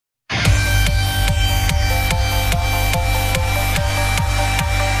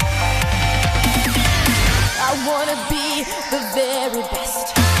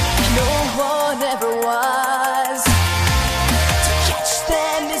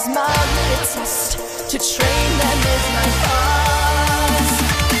To train them is my cause.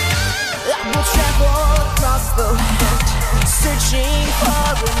 I will travel across the world, searching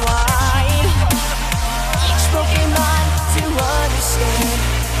far and wide. Each Pokemon to understand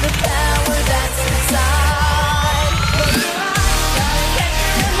the power that's inside. But gotta get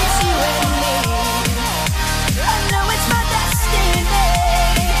them, it's you and me. I know it's my destiny.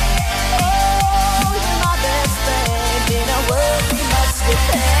 Oh, you're my best friend in a world we must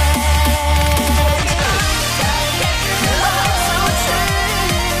defend.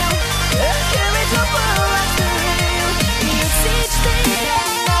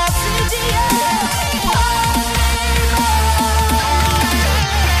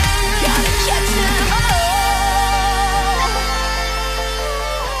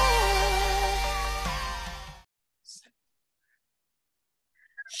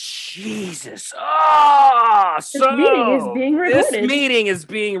 Jesus. Oh, This meeting is being recorded. This meeting is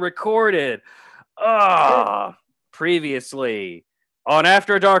being recorded. Oh, previously on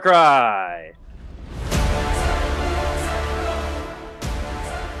After Darkrai.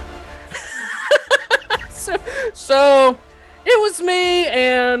 So it was me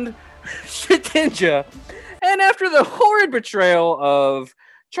and Shedinja. And after the horrid betrayal of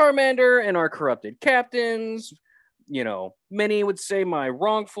Charmander and our corrupted captains, you know, many would say my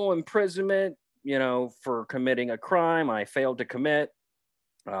wrongful imprisonment, you know, for committing a crime I failed to commit,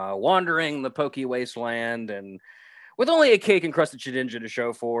 wandering the Poke Wasteland, and with only a cake-encrusted Shedinja to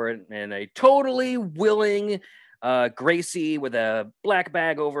show for it, and a totally willing Gracie with a black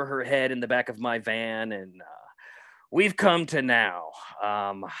bag over her head in the back of my van, and we've come to now.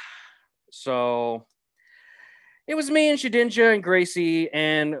 So it was me and Shedinja and Gracie,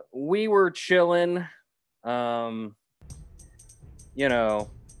 and we were chilling, you know,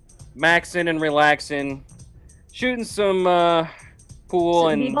 maxing and relaxing, shooting some pool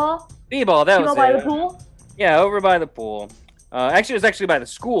and B-ball? B-ball, that was by it. the pool? Yeah, over by the pool. Actually, it was actually by the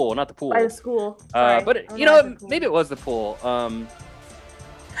school, not the pool. By the school. Sorry. But you know, maybe it was the pool. What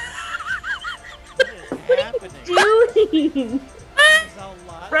is happening? Doing? There's a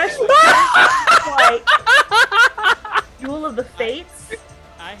lot. Fresh like Duel of the Fates?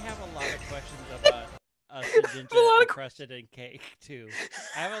 I have a lot of questions about Shedinja encrusted in cake too.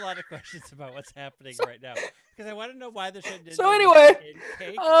 I have a lot of questions about what's happening right now because I want to know why the Shedinja. So anyway, in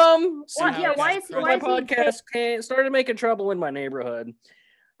cake. Why is my podcast started making trouble in my neighborhood.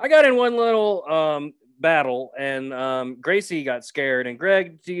 I got in one little battle, and Gracie got scared. And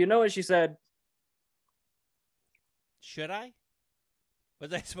Greg, do you know what she said? Should I?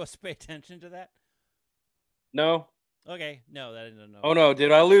 Was I supposed to pay attention to that? No. Okay, no, that I didn't know. Oh no,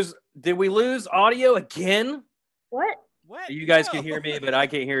 did we lose audio again? What? You guys can hear me, but I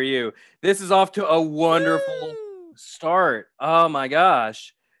can't hear you. This is off to a wonderful start. Oh my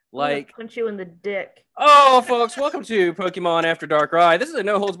gosh. Like, punch you in the dick. Oh, folks, welcome to Pokemon After Darkrai. This is a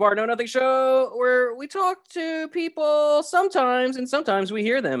no holds barred, no nothing show where we talk to people sometimes, and sometimes we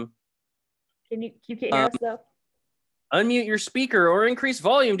hear them. You can't hear us though? Unmute your speaker or increase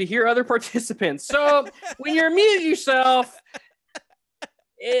volume to hear other participants. So when you mute yourself,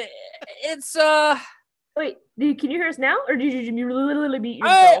 it's Wait, can you hear us now, or did you literally mute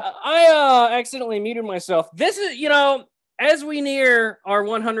yourself? I accidentally muted myself. This is, you know, as we near our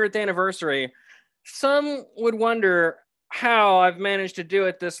 100th anniversary, some would wonder how I've managed to do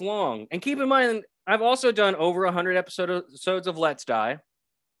it this long. And keep in mind, I've also done over 100 episodes of Let's Die.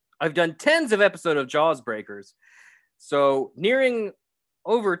 I've done tens of episodes of Jaws Breakers. So nearing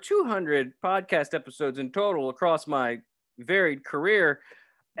over 200 podcast episodes in total across my varied career.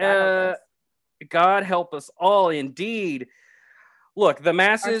 God help us all, indeed. Look, the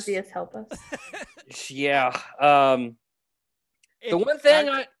masses. Arceus, help us. Yeah. The one thing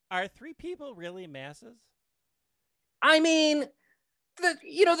are three people really masses? I mean,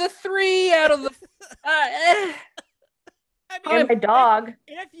 the three out of the. I mean, my dog.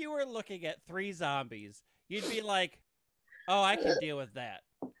 If you were looking at three zombies, you'd be like, "Oh, I can deal with that."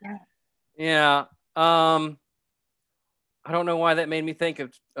 Yeah. I don't know why that made me think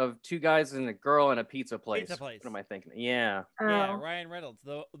of two guys and a girl in a pizza place. What am I thinking? Yeah. Yeah, Ryan Reynolds,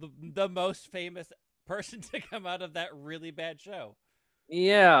 the most famous person to come out of that really bad show.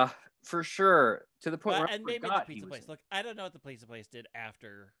 Yeah, for sure. To the point where and maybe the pizza place. Look, I don't know what the pizza place did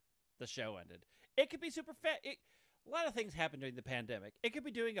after the show ended. It could be super fat. A lot of things happened during the pandemic. It could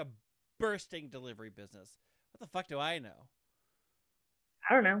be doing a bursting delivery business. What the fuck do I know?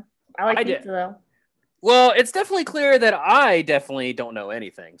 I don't know. I like pizza though. Well, it's definitely clear that I definitely don't know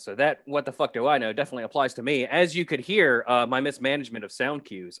anything. So that what the fuck do I know definitely applies to me. As you could hear, my mismanagement of sound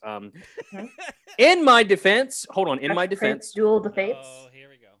cues. In my defense, hold on. In my defense, Duel of the Fates. Oh, here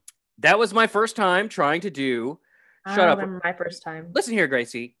we go. That was my first time trying to do. I Shut up. remember my first time. Listen here,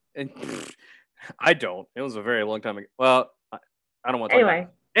 Gracie. And I don't. It was a very long time ago. Well, I don't want to talk about Anyway.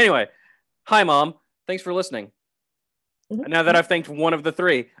 it. Anyway, hi, Mom. Thanks for listening. Mhm. Now that I've thanked one of the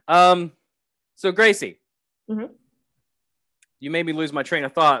three. So Gracie, Mhm. you made me lose my train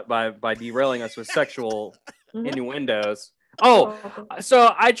of thought by derailing us with sexual Mhm. innuendos. Oh,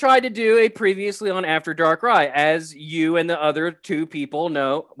 so I tried to do a previously on After Dark Rye, as you and the other two people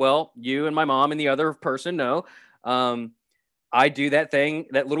know. Well, you and my mom and the other person know. I do that thing,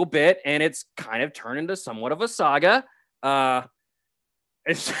 that little bit, and it's kind of turned into somewhat of a saga. So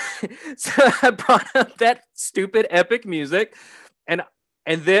I brought up that stupid epic music, and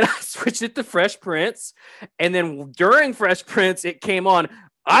then I switched it to Fresh Prince, and then during Fresh Prince, it came on.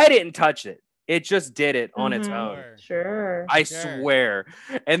 I didn't touch it. It just did it on its Mhm. own. Sure. I swear.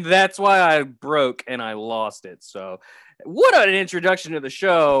 And that's why I broke and I lost it. So what an introduction to the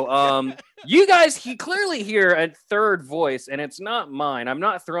show. You guys clearly hear a third voice, and it's not mine. I'm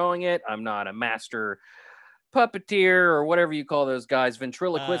not throwing it. I'm not a master puppeteer or whatever you call those guys,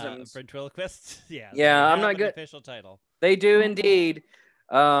 ventriloquisms. Ventriloquists? Yeah. Yeah, they I'm have not an good. Official title. They do indeed.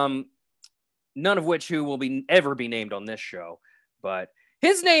 None of which who will ever be named on this show. But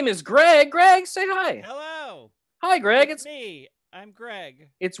his name is Greg. Greg, say hi. Hello. Hi, Greg. It's me. I'm Greg.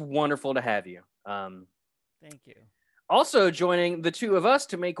 It's wonderful to have you. Thank you. Also joining the two of us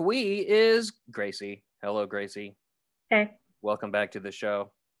to make we is Gracie. Hello, Gracie. Hey. Welcome back to the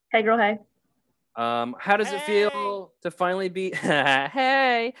show. Hey, girl. Hey. How does it feel to finally be?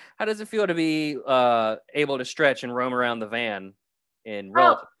 Hey, how does it feel to be able to stretch and roam around the van in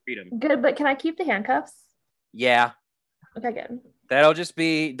relative freedom? Good, but can I keep the handcuffs? Yeah, Okay, good. that'll just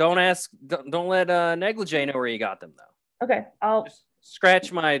be. Don't let negligee know where you got them though. Okay, I'll. Just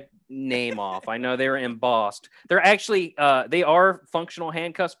scratch my name off. I know they're embossed. They're actually they are functional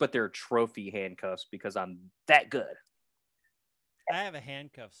handcuffs, but they're trophy handcuffs because I'm that good. I have a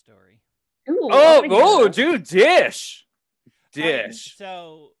handcuff story. Ooh, Dude, dish.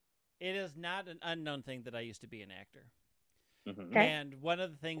 So it is not an unknown thing that I used to be an actor. Mm-hmm. Okay. And one of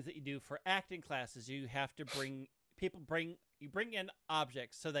the things that you do for acting classes, you have to bring in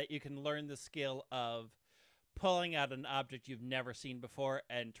objects so that you can learn the skill of pulling out an object you've never seen before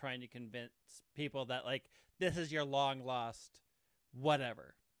and trying to convince people that, like, this is your long lost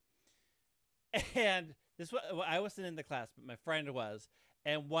whatever. And I wasn't in the class, but my friend was.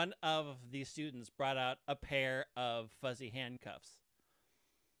 And one of the students brought out a pair of fuzzy handcuffs.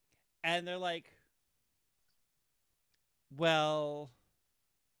 And they're like, well,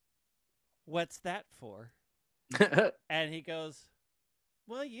 what's that for? And he goes,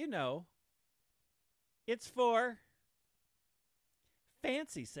 well, it's for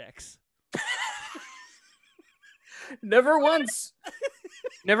fancy sex. Never once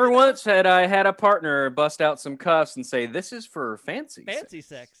had I had a partner bust out some cuffs and say, "This is for fancy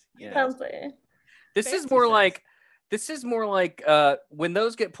sex." Yeah. Sounds like. This Fancy is more like when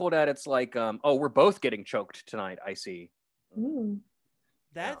those get pulled out, it's like, oh, we're both getting choked tonight. I see. Ooh.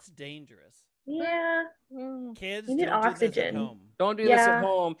 That's dangerous. Yeah. Kids, You need don't do this at oxygen. home. Don't do this at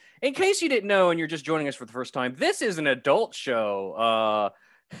home. In case you didn't know and you're just joining us for the first time, this is an adult show.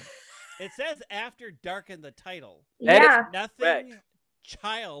 It says After Dark in the title. Yeah. Nothing correct.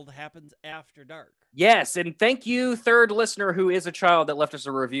 child happens after dark. Yes, and thank you, third listener who is a child that left us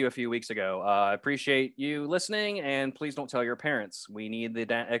a review a few weeks ago. I appreciate you listening, and please don't tell your parents. We need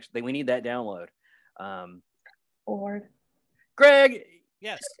we need that download. Lord. Greg,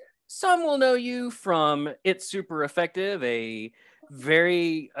 Yes. some will know you from It's Super Effective, a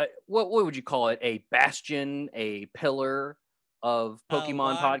very what would you call it? A bastion, a pillar of Pokemon A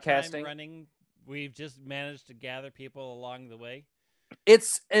long podcasting. time running. We've just managed to gather people along the way.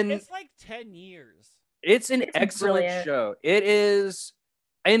 It's like 10 years. It's an It's excellent brilliant. show. It is,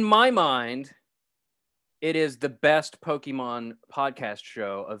 in my mind, it is the best Pokemon podcast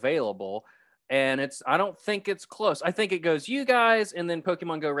show available. And I don't think it's close. I think it goes you guys and then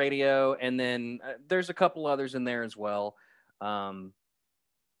Pokemon Go Radio. And then there's a couple others in there as well. But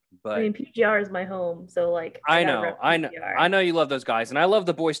I mean, PGR is my home, so like. I gotta know, rep I know, PGR. I know you love those guys. And I love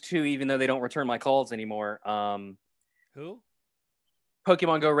the boys too, even though they don't return my calls anymore. Who?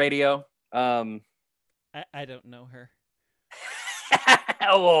 Pokemon Go Radio. I don't know her.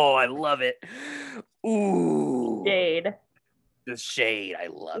 Oh, I love it. Ooh. Jade. The shade. I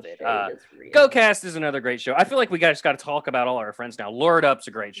love The it. shade is real. GoCast is another great show. I feel like we just got to talk about all our friends now. Lord Up's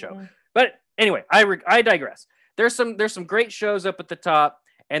a great show. Yeah. But anyway, I digress. There's some great shows up at the top,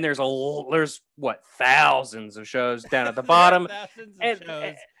 and there's what, thousands of shows down at the bottom. Thousands of And,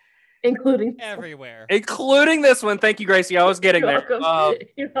 shows. including everywhere. including this one. Thank you, Gracie. I was getting You're there. welcome.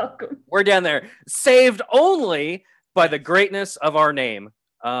 You're welcome. We're down there, saved only by the greatness of our name,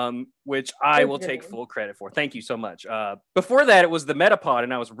 which I will take full credit for. Thank you so much. Before that, it was the Metapod,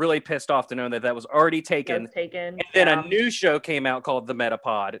 and I was really pissed off to know that was already taken. And then a new show came out called the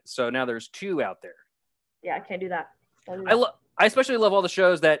Metapod. So now there's 2 out there. Yeah, I can't do that. I especially love all the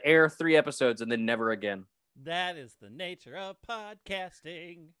shows that air 3 episodes and then never again. That is the nature of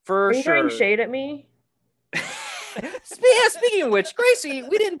podcasting. For Are you sure. throwing shade at me? Speaking of which, Gracie,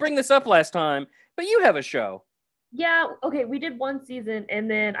 we didn't bring this up last time, but you have a show. Yeah, okay, we did 1 season and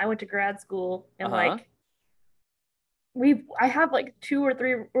then I went to grad school and I have like 2 or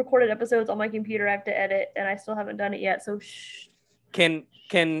 3 recorded episodes on my computer I have to edit and I still haven't done it yet. So shh. Can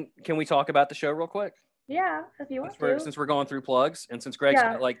we talk about the show real quick? Yeah, if you want to. Since we're going through plugs and since Greg's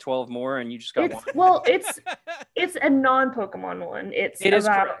got like 12 more and you just got one. Well, it's a non-Pokemon one. It is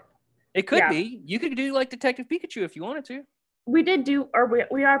about it could be. You could do like Detective Pikachu if you wanted to. We did do, or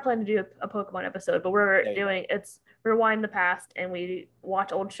we are planning to do a Pokemon episode, but we're doing rewind the past and we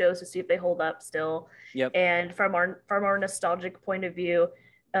watch old shows to see if they hold up still. Yep. And from our nostalgic point of view,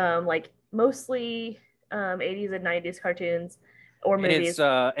 like mostly 80s and 90s cartoons or movies.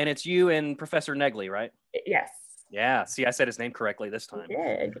 And it's you and Professor Negley, right? Yes. Yeah. See, I said his name correctly this time. You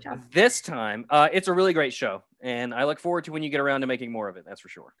did. Good job. This time, it's a really great show, and I look forward to when you get around to making more of it. That's for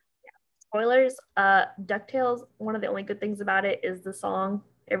sure. Spoilers, DuckTales, one of the only good things about it is the song.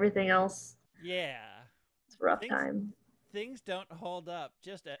 Everything else, yeah, it's a rough time. Things don't hold up.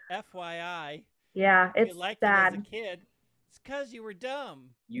 Just a FYI. Yeah, it's you liked sad. It as a kid. It's because you were dumb.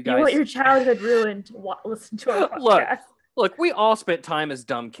 You want your childhood ruined. Listen to our podcast. Look, we all spent time as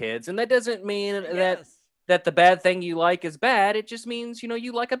dumb kids, and that doesn't mean that the bad thing you like is bad. It just means,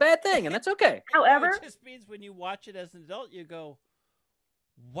 you like a bad thing, and that's okay. However, it just means when you watch it as an adult, you go,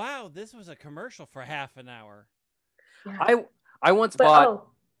 wow, this was a commercial for half an hour. Yeah. I once bought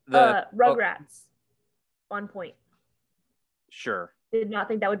the Rugrats. On point. Sure. Did not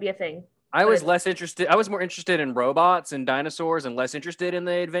think that would be a thing. I was more interested in robots and dinosaurs and less interested in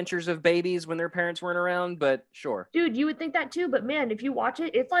the adventures of babies when their parents weren't around, but sure. Dude, you would think that too, but man, if you watch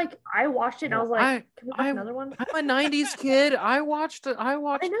it, it's like I watched it and I was like, can we watch another one? I'm a 90s kid. I watched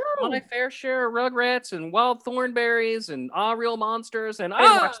my fair share of Rugrats and Wild Thornberries and Real Monsters and I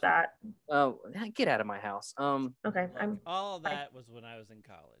didn't watch that. Oh, get out of my house. Okay. All of that was when I was in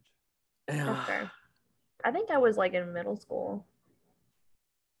college. That's fair. I think I was like in middle school.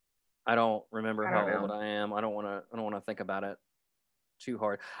 I don't remember how old I am. I don't want to think about it too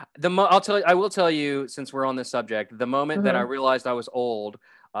hard. I will tell you, since we're on this subject, the moment that I realized I was old,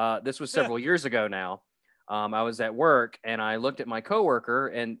 this was several years ago now. I was at work and I looked at my coworker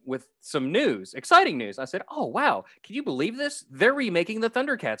and with some exciting news. I said, "Oh, wow. Can you believe this? They're remaking the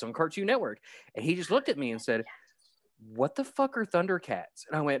Thundercats on Cartoon Network." And he just looked at me and said, "What the fuck are Thundercats?"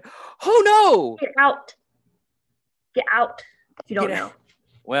 And I went, "Oh no. Get out. Get out. If you don't know."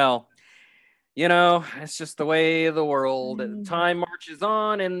 Well, it's just the way of the world. Time marches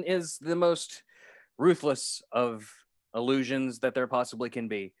on and is the most ruthless of illusions that there possibly can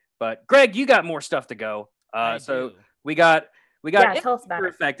be. But Greg, you got more stuff to go. So we got tell us about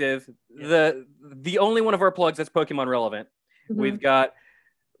effective. The only one of our plugs that's Pokemon relevant. We've got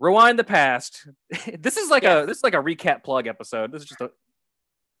Rewind the Past. This is like a recap plug episode. This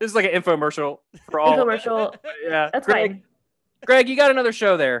is like an infomercial for all. Infomercial. Yeah, that's fine. Greg, you got another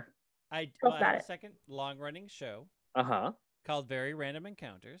show there. I have a second long-running show. Called Very Random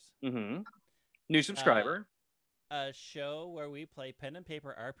Encounters. New subscriber. A show where we play pen and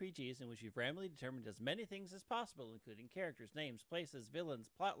paper RPGs in which we've randomly determined as many things as possible, including characters, names, places, villains,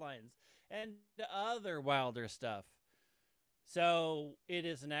 plot lines, and other wilder stuff. So it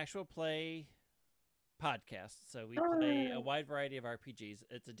is an actual play podcast. So we play a wide variety of RPGs.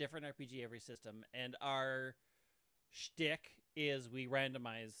 It's a different RPG every system, and our shtick is we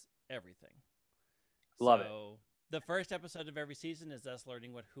randomize everything. Love it. The first episode of every season is us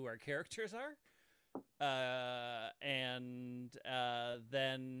learning who our characters are.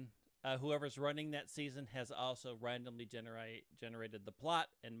 Then whoever's running that season has also randomly generated the plot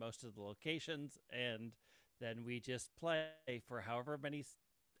and most of the locations, and then we just play for however many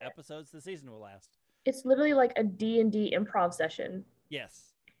episodes the season will last. It's literally like a D&D improv session.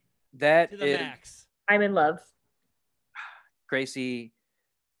 Yes. That to the max. I'm in love. Gracie,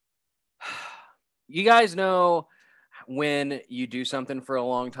 you guys know when you do something for a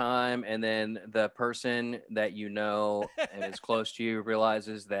long time and then the person that you know and is close to you realize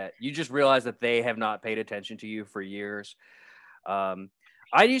that they have not paid attention to you for years.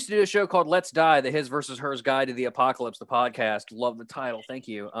 I used to do a show called Let's Die, the His versus Hers Guide to the Apocalypse, the podcast. Love the title. Thank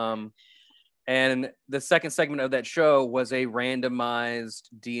you. And the second segment of that show was a randomized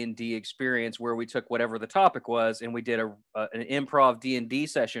D&D experience where we took whatever the topic was and we did an improv D&D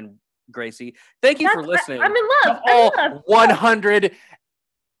session. Gracie, thank you for listening. I'm in love. To all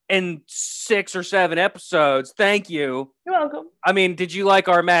 106 or 7 episodes. Thank you. You're welcome. I mean, did you like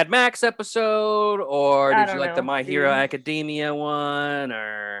our Mad Max episode, or I did you like the don't My know, Hero dude. Academia one,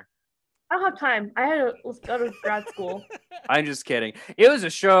 or? I don't have time. I had to go to grad school. I'm just kidding. It was a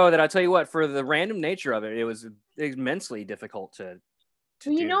show that I tell you what, for the random nature of it, it was immensely difficult to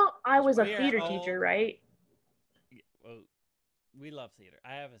Well, you do. know, I was a We are theater all- teacher, right? Well, we love theater.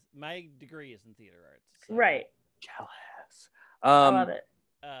 My degree is in theater arts. so- Right. Jealous. I love it.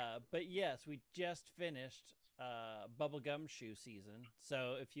 But yes, we just finished Bubblegum Shoe season.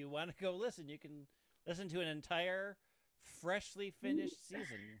 So if you want to go listen, you can listen to an entire freshly finished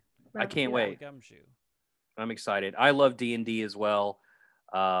season. I can't wait. Bubblegum Shoe. I'm excited. I love D&D as well.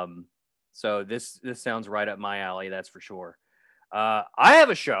 So this sounds right up my alley, that's for sure. I have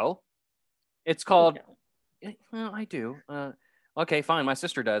a show. It's called Well, I do. Okay, fine. My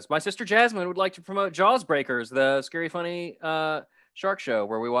sister does. My sister Jasmine would like to promote Jaws Breakers, the scary, funny shark show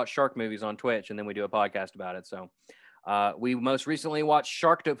where we watch shark movies on Twitch and then we do a podcast about it. So we most recently watched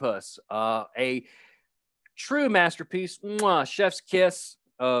Sharktopus, a true masterpiece, chef's kiss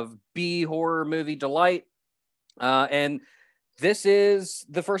of B horror movie delight. And this is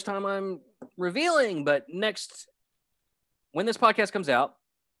the first time I'm revealing, but when this podcast comes out,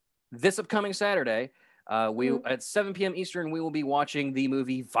 this upcoming Saturday, at 7 p.m. Eastern, we will be watching the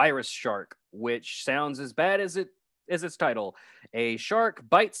movie Virus Shark, which sounds as bad as its title. A shark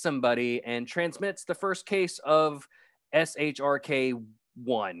bites somebody and transmits the first case of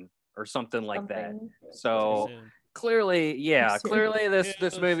SHRK1 or something like that. So Too soon. clearly, yeah, Too soon. clearly this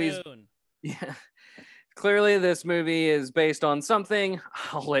Too movie's soon. yeah. Clearly, this movie is based on something.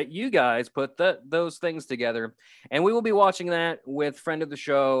 I'll let you guys put those things together. And we will be watching that with friend of the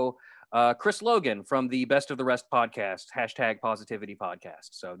show, Chris Logan from the Best of the Rest podcast, #Positivity Podcast.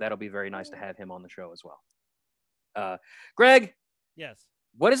 So that'll be very nice to have him on the show as well. Greg, Yes.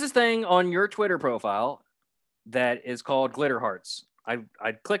 what is this thing on your Twitter profile that is called Glitter Hearts?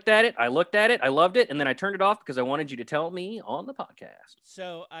 I clicked at it, I looked at it, I loved it, and then I turned it off because I wanted you to tell me on the podcast.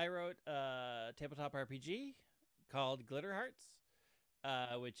 So I wrote a tabletop RPG called Glitter Hearts,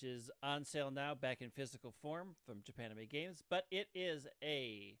 which is on sale now, back in physical form from Japanime Games. But it is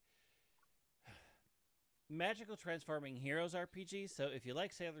a magical transforming heroes RPG. So if you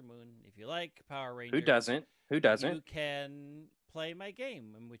like Sailor Moon, if you like Power Rangers, Who doesn't? Who doesn't? you can play my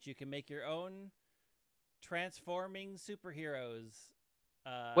game in which you can make your own transforming superheroes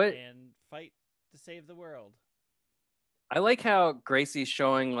What- and fight to save the world. I like how Gracie's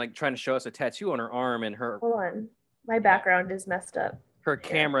trying to show us a tattoo on her arm, and her Hold on. My background is messed up.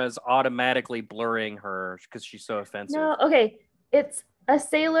 camera's automatically blurring her because she's so offensive. No, okay. It's a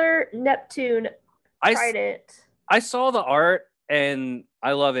Sailor Neptune I, s- trident. I saw the art and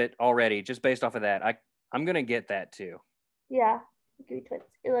I love it already just based off of that. I'm gonna get that too. Yeah. Agree twins.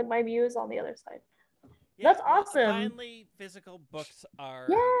 Like my view is on the other side. Yeah, That's awesome. Finally, physical books are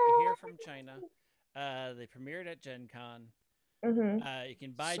Yay! here from China. They premiered at Gen Con. Mm-hmm. You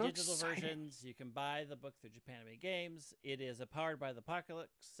can buy So digital exciting. versions. You can buy the book through Japanime Games. It is a Powered by the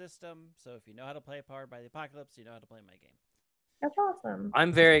Apocalypse system. So if you know how to play Powered by the Apocalypse, you know how to play my game. That's awesome.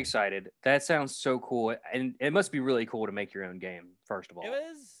 I'm very excited. That sounds so cool, and it must be really cool to make your own game. First of all, It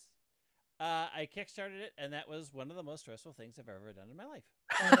was. I kickstarted it, and that was one of the most stressful things I've ever done in my life.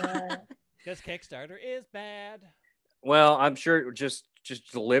 Because Kickstarter is bad. well, I'm sure just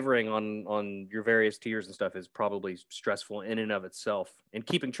delivering on your various tiers and stuff is probably stressful in and of itself, and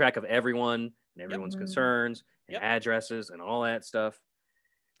keeping track of everyone and everyone's Mhm. concerns and Yep. addresses and all that stuff.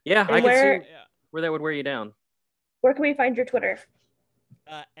 Yeah, And I can where- see Yeah. where that would wear you down. Where can we find your Twitter?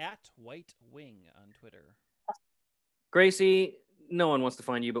 At White Wing on Twitter. Gracie, no one wants to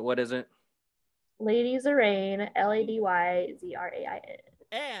find you, but what is it? Lady Zarain, LadyZrain.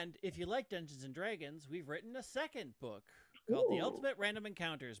 And if you like Dungeons and Dragons, we've written a second book called The Ooh. Ultimate Random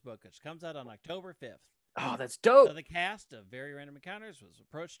Encounters book, which comes out on October 5th. Oh, that's So dope. the cast of Very Random Encounters was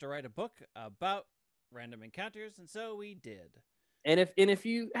approached to write a book about random encounters, and so we did. And if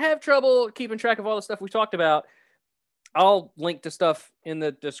you have trouble keeping track of all the stuff we talked about, I'll link to stuff in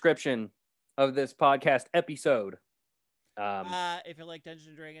the description of this podcast episode. If you like Dungeons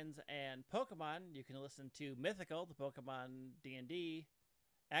and Dragons and Pokemon, you can listen to Mythical, the Pokemon D&D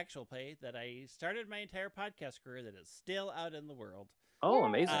actual play that I started my entire podcast career that is still out in the world. Oh,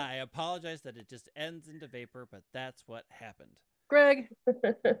 amazing. I apologize that it just ends into vapor, but that's what happened. Greg,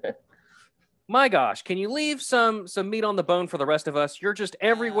 my gosh, can you leave some meat on the bone for the rest of us? You're just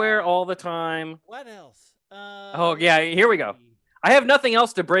everywhere all the time. What else? Oh yeah, here we go. I have nothing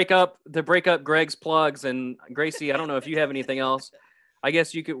else to break up Greg's plugs, and Gracie, I don't know if you have anything else. I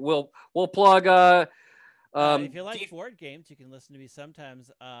guess you could. We'll plug. If you like board games, you can listen to me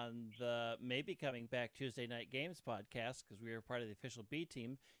sometimes on the maybe coming back Tuesday Night Games podcast because we are part of the official B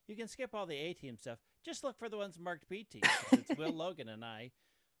team. You can skip all the A team stuff. Just look for the ones marked B team. It's Will Logan and I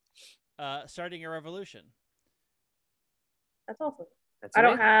starting a revolution. That's awesome. That's I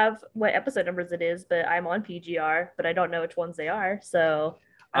don't amazing. have what episode numbers it is, but I'm on PGR, but I don't know which ones they are. So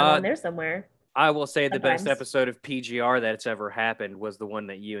I'm on there somewhere. I will say the best Sometimes. episode of PGR that's ever happened was the one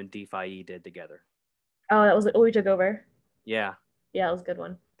that you and DeFi did together. Oh, that was we took over. Yeah, Yeah, it was a good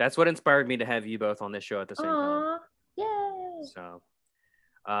one. that's what inspired me to have you both on this show at the same time. Aw, yay! So,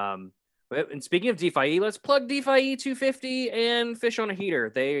 and speaking of DeFi, let's plug DeFi 250 and Fish on a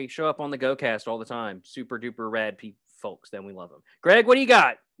Heater. They show up on the GoCast all the time. Super duper rad folks. Then we love them. Greg, what do you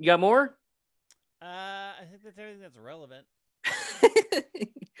got? You got more? I think that's everything that's relevant.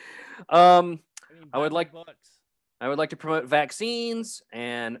 I I would like- books. would like to promote vaccines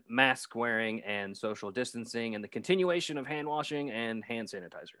and mask wearing and social distancing and the continuation of hand washing and hand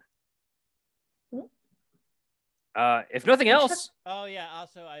sanitizer. If nothing else, Oh yeah.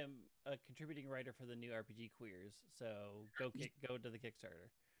 Also, I'm a contributing writer for the new RPG Queers. So go to the Kickstarter.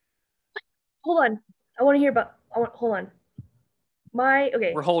 Hold on. I want to hear about. Hold on.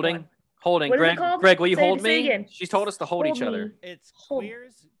 Okay. we're hold holding. on. Holding. What is it Greg, called? Greg, will you Say it- hold say it me? again. She's told us to hold each me. other. It's Hold-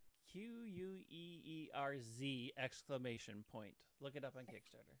 Queers, QUEERZ exclamation point. Look it up on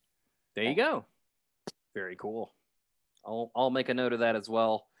Kickstarter. There you go. Very cool. I'll make a note of that as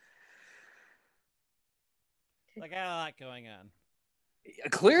well. Like I got a lot going on.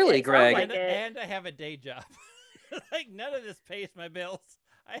 Clearly, It sounds Greg. like And, it. and I have a day job. Like none of this pays my bills.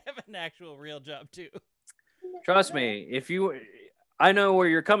 I have an actual real job too. Trust me, I know where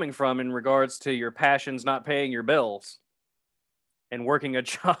you're coming from in regards to your passions not paying your bills and working a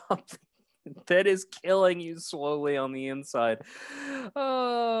job that is killing you slowly on the inside.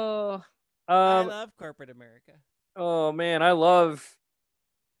 Oh, I love corporate America. oh man,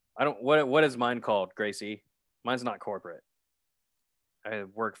 what is mine called, Gracie? Mine's not corporate. I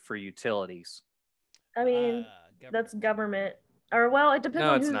work for utilities. I mean, that's government. Or well, it depends No,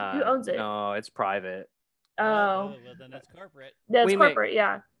 on it's who not. owns it. No, it's private. Oh, well, then that's corporate that's we make- corporate.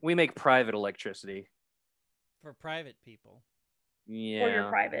 Yeah, We make private electricity. for private people. Yeah. or your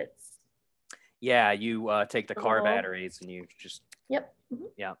privates. Yeah, you take the car Oh. batteries and you just Yep,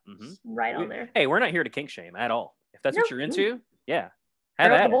 mhm. yeah. Mhm. Right on there. Hey, we're not here to kink shame at all. If that's what No. you're into, yeah, Right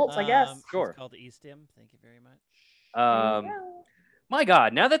have off at the it. bolts, I guess. Sure. It's called eStim. Thank you very much. Yeah. My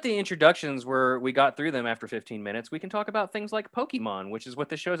God, now that the introductions we got through them after 15 minutes, we can talk about things like Pokemon, which is what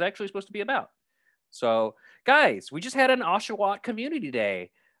this show is actually supposed to be about. So, guys, we just had an Oshawott Community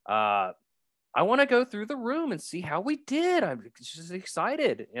Day. I want to go through the room and see how we did. I'm just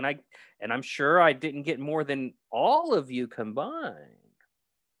excited, and I'm sure I didn't get more than all of you combined.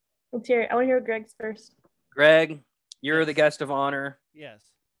 Let's hear it. I want to hear Greg's first. Greg, you're Yes. the guest of honor, Yes.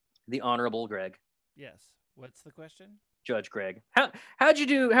 the honorable Greg, Yes. What's the question? Judge Greg. How'd you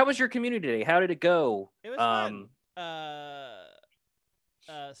do? How was your community day? How did it go? It was fun.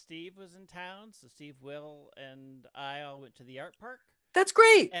 Steve was in town, so Steve, Will, and I all went to the art park That's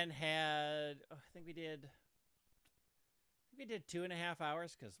great. and had I think we did 2.5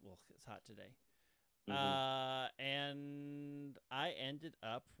 hours because it's hot today. Mhm. And I ended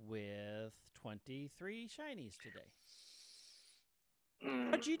up with 23 shinies today.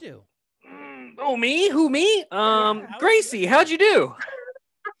 What'd you do? Oh, me? Who, me? how Gracie, was how'd you do?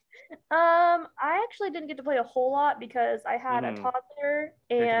 I actually didn't get to play a whole lot because I had a Mhm. toddler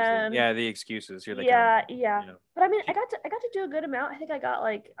and Yeah, the excuses. Here they yeah, come. yeah. You know. But I mean, I got to do a good amount. I think I got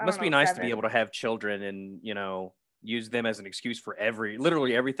like I Must don't be know, nice to 7. be able to have children and, use them as an excuse for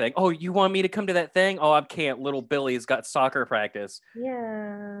literally everything. Oh, you want me to come to that thing? Oh, I can't. Little Billy's got soccer practice.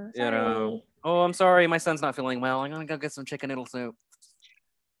 Yeah. You know. sorry. Oh, I'm sorry. My son's not feeling well. I'm going to go get some chicken noodle soup.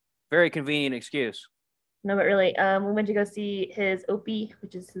 Very convenient excuse. No, but really, we went to go see his Opie,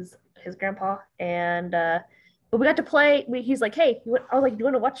 which is his grandpa, and but we got to play. He's like, "Hey," I was like, "Do you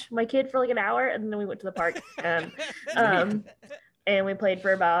want to watch my kid for like an hour?" And then we went to the park, and we played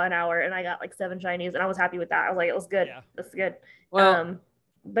for about an hour, and I got like 7 shinies, and I was happy with that. I was like, "It was good. Yeah. This is good." Well,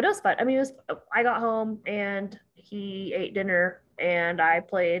 But it was fun. I mean, I got home and he ate dinner, and I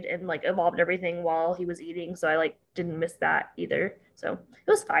played and like evolved everything while he was eating, so I like didn't miss that either. So it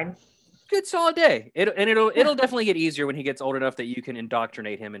was fine. good solid day. It'll definitely get easier when he gets old enough that you can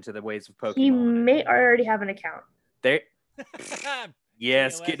indoctrinate him into the ways of Pokemon. He may already have an account. There,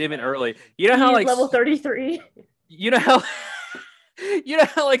 Yes, TOS getting him in early. violation. You know how He's like level 33. you know how you know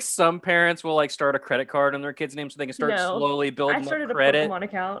how like some parents will like start a credit card on their kid's name so they can start No. slowly I building up started a credit. Pokemon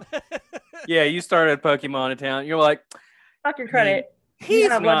account. Yeah, you started a Pokemon account. You're like, Fuck your I mean, credit. You he's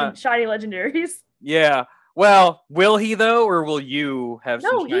have not. shiny legendaries. Yeah. Well, will he though, or will you have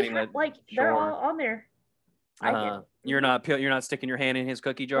No, some he shiny like they're all Sure. on there. I can. You're not sticking your hand in his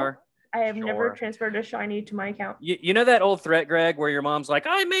cookie jar. I have never Sure. transferred a shiny to my account. You know that old threat, Greg, where your mom's like,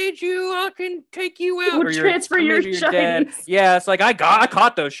 "I made you. I can take you out." We'll Or transfer or your maybe your dad. shinies. Yeah, it's like I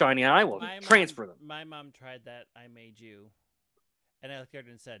caught those shiny. I will transfer them. My mom tried that. I made you, and I looked at her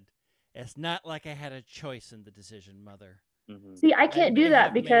and said, "It's not like I had a choice in the decision, Mother." Mhm. See, I can't do may that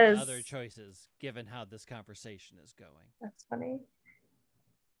have made because other choices, given how this conversation is going. that's funny.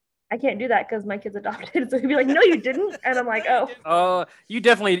 I can't do that because my kid's adopted. So he'd be like, "No, you didn't," and I'm like, No, you "Oh, didn't. You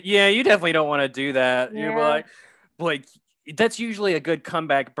definitely don't want to do that. You're Yeah. like that's usually a good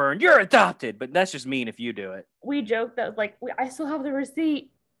comeback burn. You're adopted, but that's just mean if you do it. we joke that like I still have the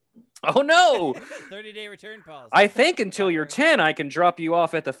receipt." Oh no! 30-day return policy. I think until you're 10, I can drop you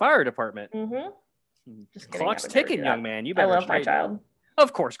off at the fire department. Mm-hmm. Just kidding, Clock's I would never ticking, do young that. man. You I better. love my straighten child. up.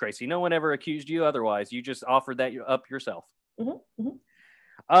 Of course, Gracie. No one ever accused you otherwise. You just offered that up yourself. Mm-hmm.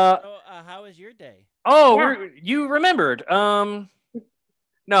 So, how was your day? Oh, Yeah. you remembered. No,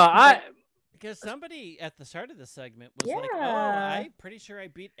 Because somebody at the start of the segment was like, "Oh, Yeah. I'm pretty sure I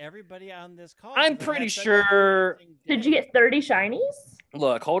beat everybody on this call." I'm 'cause I pretty had such sure- an amazing Did you day." get 30 shinies?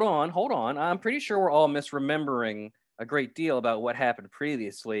 look. Hold on. I'm pretty sure we're all misremembering a great deal about what happened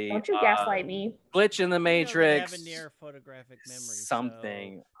previously. Don't you gaslight me? Glitch in the You know, Matrix. they have a near photographic memory.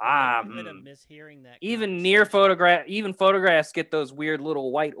 Something. So the likelihood of Hmm. mishearing that. Even near conversation- even photographs get those weird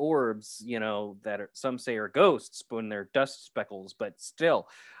little white orbs, that some say are ghosts when they're dust speckles, but still.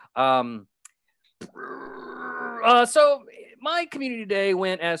 So my community day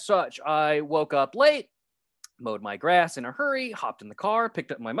went as such. I woke up late, mowed my grass in a hurry, hopped in the car,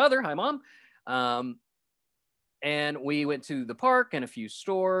 picked up my mother. Hi, Mom. And we went to the park and a few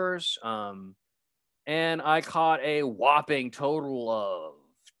stores. And I caught a whopping total of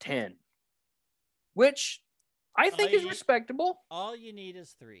 10, which I think is respectable. All you need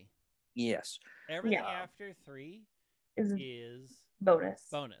is 3. Yes. Everything Yeah. after 3 Is is bonus.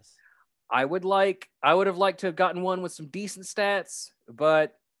 bonus. I would have liked to have gotten one with some decent stats,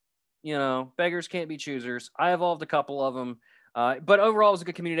 but beggars can't be choosers. I evolved a couple of them, but overall it was a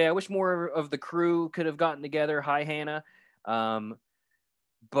good community day. I wish more of the crew could have gotten together. Hi, Hannah,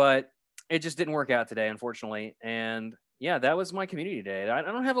 but it just didn't work out today, unfortunately. And yeah, that was my community day. I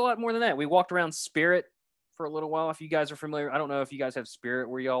don't have a lot more than that. We walked around Spirit for a little while. If you guys are familiar, I don't know if you guys have Spirit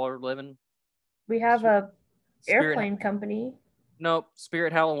where y'all are living. We have a Spirit, airplane company. Nope,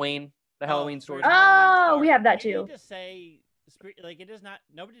 Spirit Halloween. The Halloween Spirit stores. Halloween Oh, store. we have that You too. need to say Spirit, like it is not.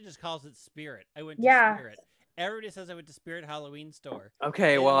 Nobody just calls it Spirit. I went to Yeah. Spirit. Everybody says I went to Spirit Halloween store.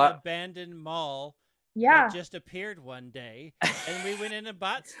 Okay, in well, an abandoned mall. Yeah. That just appeared one day, and we went in and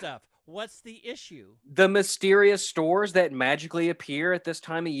bought stuff. What's the issue? the mysterious stores that magically appear at this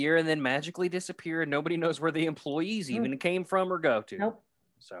time of year and then magically disappear, and nobody knows where the employees even came from or go to. Nope.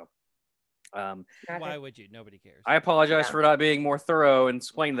 So, Why would you? Nobody cares. I apologize Yeah. for not being more thorough and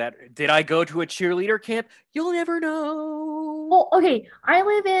explain that. Did I go to a cheerleader camp? You'll never know. Well, okay. I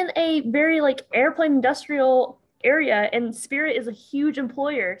live in a very airplane industrial area, and Spirit is a huge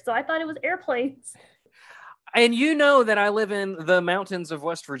employer. So I thought it was airplanes. And you know that I live in the mountains of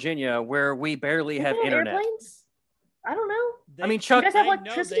West Virginia where we barely Do have they internet. Airplanes? I don't know. I mean, They- Chuck- You guys have I know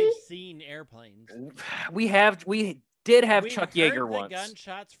electricity? they've seen airplanes. We did have We've Chuck heard Yeager the once.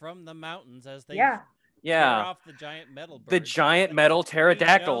 gunshots from the mountains as they Yeah. tear Yeah. off the giant metal birds. The giant metal We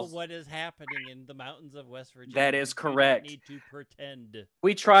pterodactyls. know what is happening in the mountains of West Virginia. That is We do not correct. need to pretend.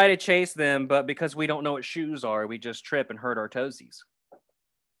 We try to chase them, but because we don't know what shoes are, we just trip and hurt our toesies.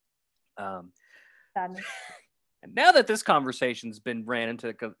 Sadness. And now that this conversation's been ran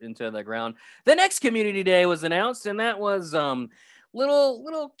into the ground, the next community day was announced, and that was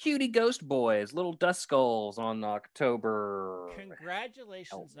little cutie ghost boys, little dust skulls on October.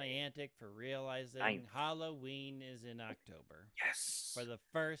 Congratulations, Niantic, for realizing Ninth. Halloween is in October Yes. for the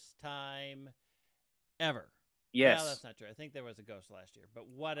first time ever. Yes. Well, that's not true. I think there was a ghost last year, but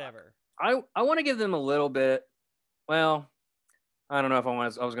whatever. I want to give them a little bit. Well, I don't know if I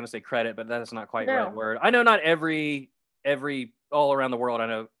was going to say credit, but that's not quite the right No. word. I know not every all around the world. I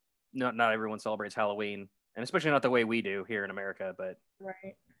know not everyone celebrates Halloween, and especially not the way we do here in America. But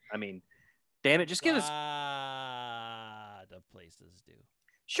Right. I mean, damn it, just give us The places do.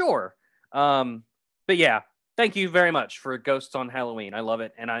 sure. But yeah, thank you very much for Ghosts on Halloween. I love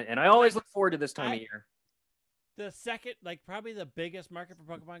it, and I always look forward to this time of year. The second, like probably the biggest market for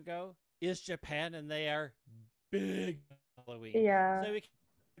Pokemon Go is Japan, and they are big on Halloween. Yeah. So we can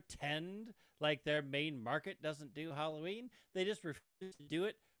pretend like their main market doesn't do Halloween. They just refuse to do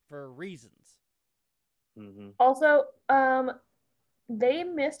it for reasons. Mhm. Also, they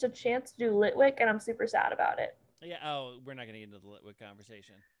missed a chance to do Litwick, and I'm super sad about it. Yeah. Oh, we're not going to get into the Litwick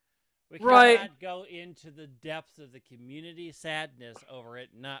conversation. We Right. cannot go into the depths of the community sadness over it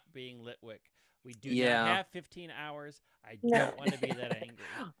not being Litwick. We do Yeah. not have 15 hours. I No. don't want to be that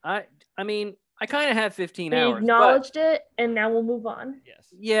angry. I mean, I kind of have 15 We hours, but acknowledged it, and now we'll move on. Yes.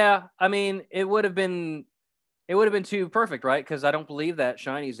 yeah, I mean, it would have been too perfect, right? Because I don't believe that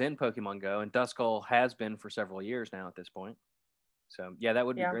Shiny's in Pokemon Go, and Duskull has been for several years now at this point. So yeah, that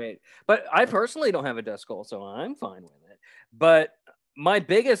would be Yeah. great. But I personally don't have a Duskull, so I'm fine with it. But my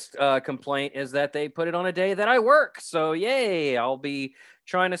biggest complaint is that they put it on a day that I work. So yay, I'll be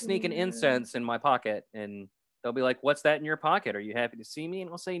trying to sneak an Mm. incense in my pocket, and they'll be like, "What's that in your pocket? Are you happy to see me?"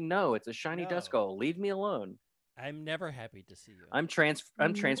 And I'll say, "No, it's a shiny No. Duskull. Leave me alone. I'm never happy to see you. I'm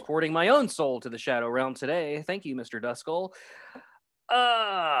Mm. transporting my own soul to the Shadow Realm today. Thank you, Mr. Duskull."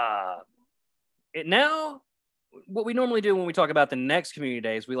 Now, what we normally do when we talk about the next community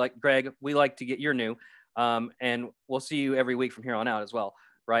days, we like to get your new, and we'll see you every week from here on out as well,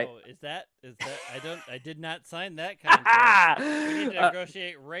 right? Oh, is that I did not sign that contract. We need to Uh,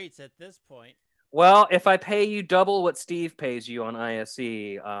 negotiate rates at this point. well, if I pay you double what Steve pays you on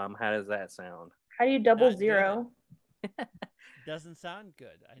ISE, how does that sound? How do you double Not good. zero? Doesn't sound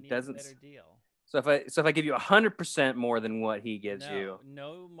good. I need Doesn't a s- better deal. So if I give you 100% more than what he gives you,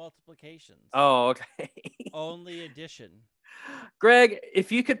 No multiplications. oh, okay. Only addition. Greg,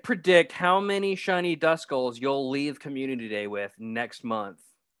 if you could predict how many shiny Duskulls you'll leave Community Day with next month,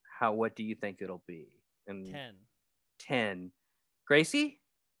 what do you think it'll be? And 10. 10. Gracie?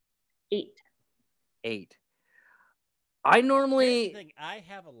 8. 8. I Here's the normally thing. I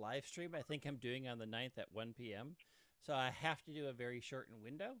have a live stream I think I'm doing on the 9th at 1 p.m. So I have to do a very shortened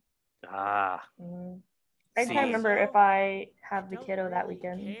window. I See. can't remember Also, if I have I the don't kiddo that really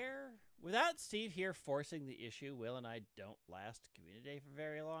weekend. care. Without Steve here forcing the issue, Will and I don't last Community Day for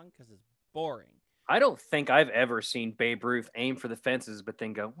very long because it's boring. I don't think I've ever seen Babe Ruth aim for the fences, but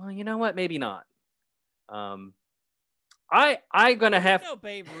then go, well, you know what? Maybe not. I'm gonna have. No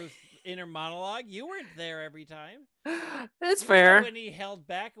Babe Ruth inner monologue. You weren't there every time. That's You fair. know when he held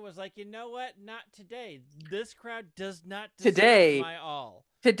back and was like, you know what? Not today. This crowd does not deserve Today- my all.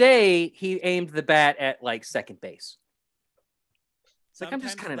 Today he aimed the bat at like second base. It's like I'm Sometimes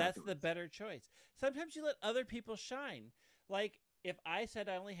just kind of that's the better choice. Sometimes you let other people shine. Like if I said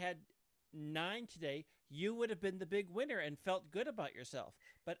I only had 9 today, you would have been the big winner and felt good about yourself.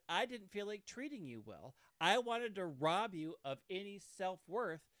 But I didn't feel like treating you well. I wanted to rob you of any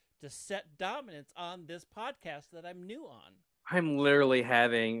self-worth to set dominance on this podcast that I'm new on. I'm literally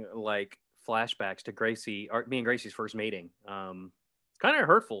having like flashbacks to me and Gracie's first meeting. It's kind of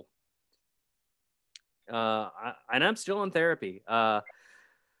hurtful. And I'm still in therapy.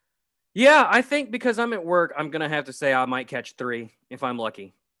 Yeah, I think because I'm at work, I'm gonna have to say I might catch 3 if I'm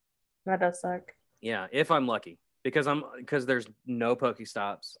lucky. That does suck. Yeah, if I'm lucky, because there's no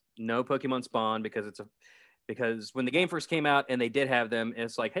Pokestops, no Pokemon Spawn, because when the game first came out and they did have them,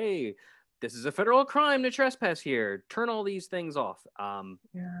 it's like, hey, this is a federal crime to trespass here. Turn all these things off.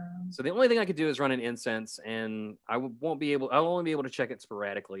 Yeah. So the only thing I could do is run an incense, and I'll only be able to check it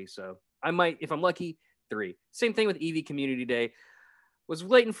sporadically. So I might, if I'm lucky, 3. Same thing with Eevee Community Day. Was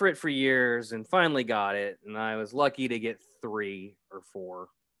waiting for it for years and finally got it, and I was lucky to get 3 or 4.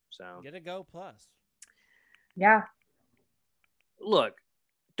 So Get a Go Plus. Yeah. look,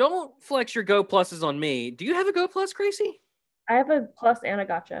 don't flex your Go Pluses on me. Do you have a Go Plus, Gracie? I have a plus and a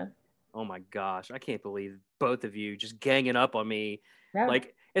gotcha. Oh my gosh, I can't believe both of you just ganging up on me. Yeah.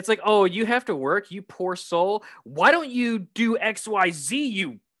 Like, it's like, oh, you have to work, you poor soul. Why don't you do XYZ,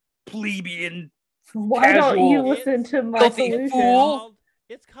 you plebeian? Why don't you casual, listen to my filthy solution? fool.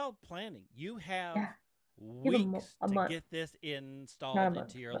 It's called planning. You have Yeah. Give 'em weeks a to month. get this installed Not a month,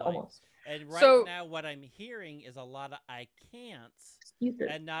 into your but life. almost. And right So- now, what I'm hearing is a lot of I can'ts Excuses.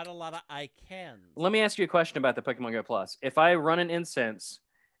 and not a lot of I cans. Let me ask you a question about the Pokemon Go Plus. If I run an incense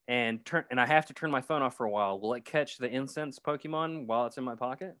and I have to turn my phone off for a while, will it catch the incense Pokemon while it's in my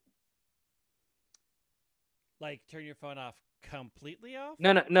pocket? Like, turn your phone off completely off?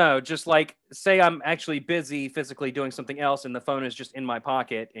 No. Just like, say I'm actually busy physically doing something else, and the phone is just in my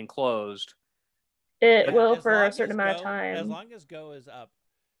pocket and closed. It Yeah, will as for long a certain as amount of Go- As time. long as Go is up,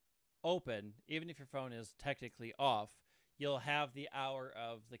 open, even if your phone is technically off, you'll have the hour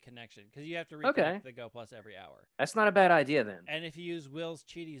of the connection because you have to Okay. reconnect the Go Plus every hour. That's not a bad idea then. And if you use Will's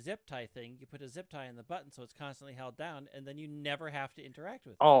cheaty zip tie thing, you put a zip tie in the button so it's constantly held down, and then you never have to interact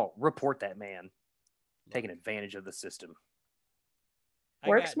with it. Oh, report that man. Taking advantage of the system. I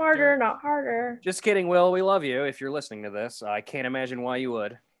Work got smarter, dirt- not harder. Just kidding, Will. We love you. If you're listening to this, I can't imagine why you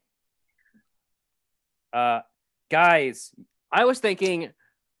would. Guys, I was thinking,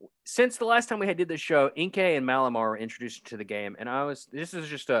 since the last time we did this show, Inkay and Malamar were introduced to the game, and this is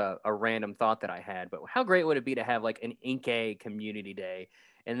just a random thought that I had, but how great would it be to have like an Inkay community day,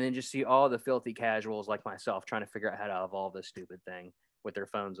 and then just see all the filthy casuals like myself trying to figure out how to evolve this stupid thing with their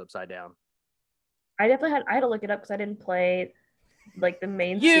phones upside down. I had to look it up because I didn't play like the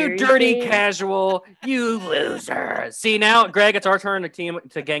main. You series dirty game. casual, you loser. See now, Greg, it's our turn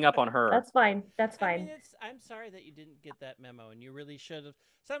to gang up on her. That's fine. That's I fine. mean, I'm sorry that you didn't get that memo, and you really should have.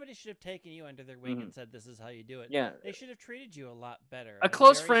 Somebody should have taken you under their wing and said, "This is how you do it." Yeah. They should have treated you a lot better. A I'm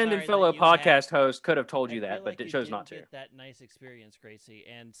close very friend and sorry fellow that you had- podcast host could have told you I that, feel but like it you chose didn't not to. get that nice experience, Gracie.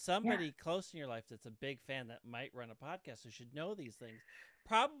 And somebody close in your life that's a big fan that might run a podcast who should know these things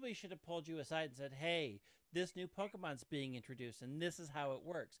probably should have pulled you aside and said, "Hey, this new Pokemon's being introduced, and this is how it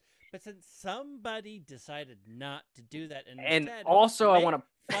works." But since somebody decided not to do that, and instead also, I make want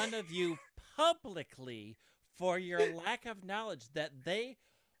to fun of you publicly for your lack of knowledge that they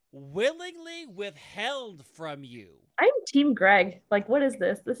willingly withheld from you. I'm Team Greg. Like, what is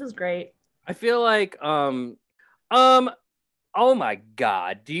this? This is great. I feel like oh my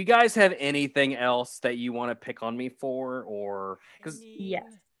god, do you guys have anything else that you want to pick on me for, or because Yes.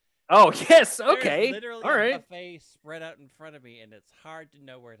 oh yes, There's okay, literally all a right. buffet spread out in front of me, and it's hard to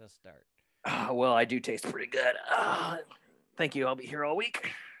know where to start. Well, I do taste pretty good. Thank you. I'll be here all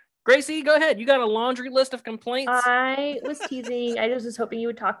week. Gracie, go ahead. You got a laundry list of complaints? I was teasing. I was just hoping you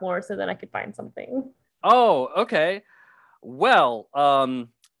would talk more so then I could find something. Oh, okay. Well,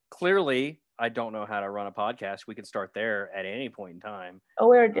 clearly I don't know how to run a podcast. We could start there at any point in time. Oh,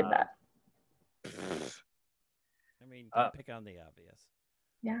 we already did that. I mean, don't pick on the obvious.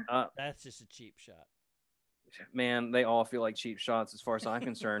 Yeah. That's just a cheap shot. Man, they all feel like cheap shots as far as I'm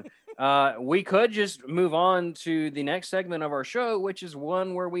concerned. We could just move on to the next segment of our show, which is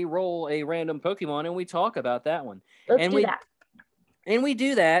one where we roll a random Pokemon and we talk about that one. Let's and do that. And we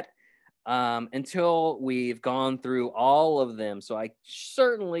do that until we've gone through all of them. So I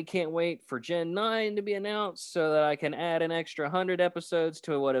certainly can't wait for Gen 9 to be announced so that I can add an extra 100 episodes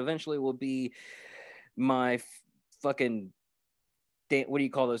to what eventually will be my fucking... What do you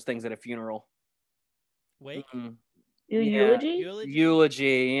call those things at a funeral? Wake? Eulogy?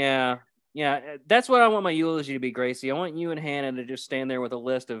 Eulogy, yeah. Yeah, that's what I want my eulogy to be, Gracie. I want you and Hannah to just stand there with a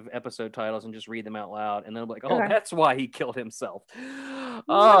list of episode titles and just read them out loud. And then I'll be like, oh, Okay. that's why he killed himself.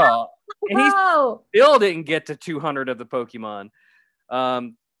 Oh, and he Oh, still didn't get to 200 of the Pokemon.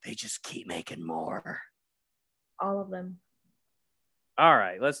 They just keep making more. all of them. All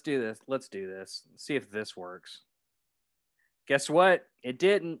right, let's do this. Let's see if this works. Guess what? It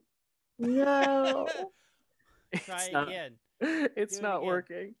didn't. No. Try not- again. It's Do it not again.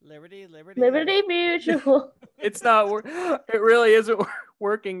 working. Liberty. Liberty Mutual. It's not it really isn't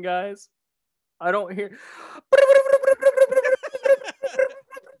working, guys. I don't hear.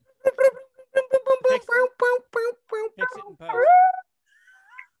 Fix it in post.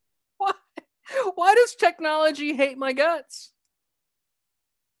 Why does technology hate my guts?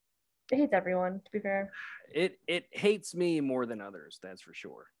 It hates everyone, to be fair. It hates me more than others, that's for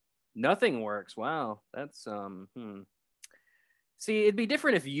sure. Nothing works. Wow, that's See, it'd be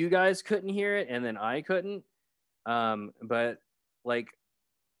different if you guys couldn't hear it and then I couldn't. But like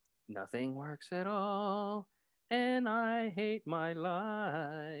nothing works at all, and I hate my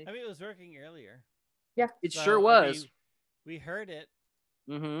life. I mean, it was working earlier. Yeah. It So, sure was. We heard it.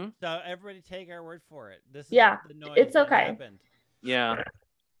 Mm-hmm. So everybody take our word for it. This is Yeah, the noise it's that okay. happened. Yeah.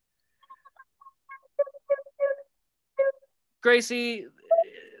 Gracie,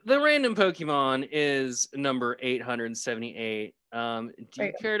 the random Pokemon is number 878. Do you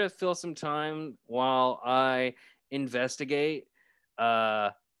Right. care to fill some time while I investigate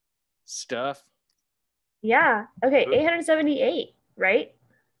stuff? Yeah. Okay, 878, right?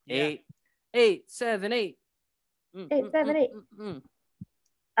 Yeah. 878. 878. Mm.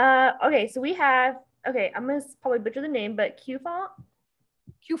 Okay, so we have, okay, I'm gonna probably butcher the name, but Qfont?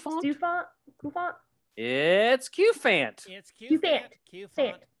 Q-Font? Stufont? Qfont? It's Q-Fant. It's Q-Fant.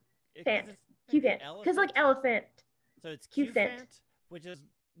 Q-Fant. Fant. Qfant. Because like elephant. So it's Q-Fant. Q-Fant, which is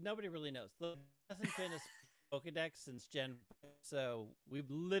nobody really knows. Look, it hasn't been a Pokedex since Gen, so we've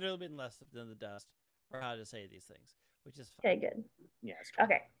literally been less than the dust for how to say these things, which is fine. Okay, good. Yes.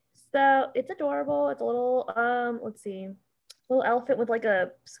 Okay. So it's adorable. It's a little let's see. little elephant with like a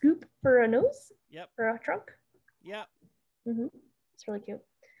scoop for a nose Yep. or a trunk. Yep. It's really cute.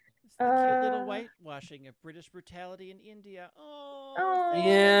 It's the cute little whitewashing of British brutality in India. Oh,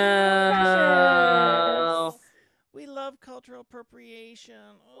 Yeah. precious. We love cultural appropriation.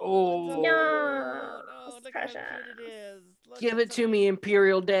 Oh. It's so No, cute. Oh, it's look how cute precious. it is. Look, Give and it to me,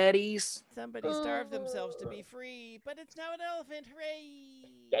 Imperial Daddies. Somebody starved themselves to be free, but it's now an elephant. Hooray!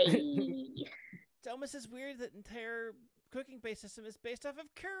 Yay. It's almost as weird that entire cooking-based system is based off of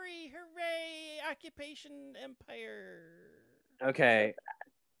curry. Hooray! Occupation empire. Okay.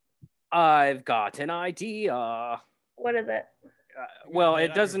 I've got an idea. What is it? Well, play it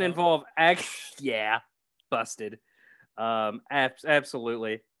it on your doesn't phone? involve yeah, busted.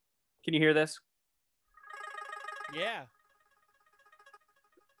 Absolutely. Can you hear this? Yeah.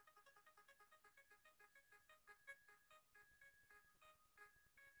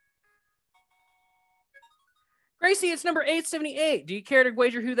 Gracie, it's number 878. Do you care to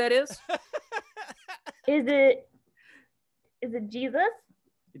wager who that is? Is it Jesus?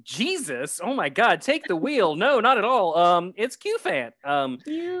 Jesus. Oh my God, take the wheel. No, not at all. It's Q-Fant.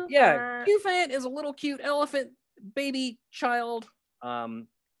 You Yeah, Q-Fant is a little cute elephant baby child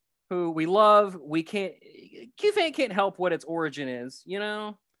who we love. Q-Fant can't help what its origin is, you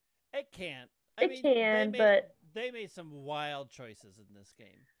know? It can't. but they made some wild choices in this game.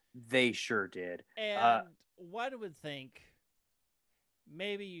 They sure did. And one would think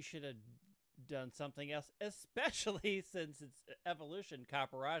maybe you should have done something else, especially since its evolution,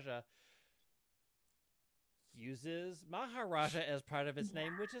 Kaparaja, uses Maharaja as part of its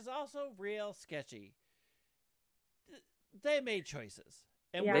name, which is also real sketchy. They made choices.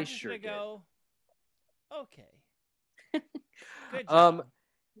 And Yeah. we're They just sure going to did. go, okay. Good job.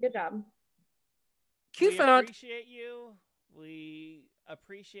 good job. We Q-Fant. appreciate you. We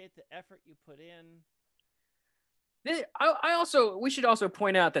appreciate the effort you put in. We should also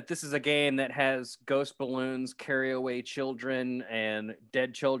point out that this is a game that has ghost balloons carry away children, and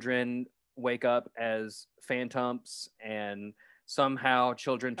dead children wake up as phantoms, and somehow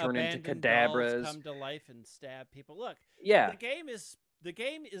children turn into Abandoned dolls cadabras. come to life and stab people. Look, Yeah, the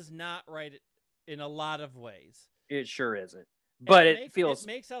game is not right in a lot of ways. it sure isn't. But it it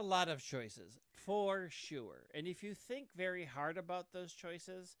makes a lot of choices for sure. And if you think very hard about those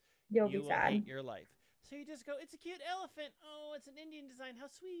choices, You'll you be will sad. hate your life. So you just go, it's a cute elephant. Oh, it's an Indian design. How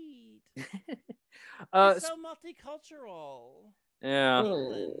sweet. It's so multicultural. yeah.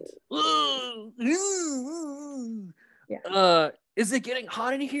 England. Is it getting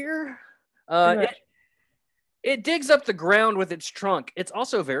hot in here? Pretty much. It digs up the ground with its trunk. It's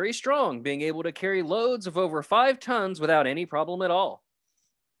also very strong, being able to carry loads of over 5 tons without any problem at all.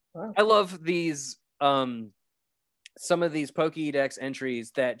 Wow. I love these, some of these Pokédex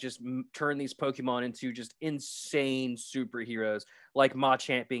entries that just turn these Pokemon into just insane superheroes, like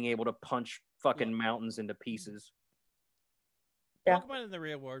Machamp being able to punch fucking mountains into pieces. Yeah. Pokemon in the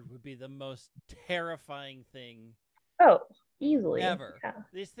real world would be the most terrifying thing Oh, easily. ever. Yeah.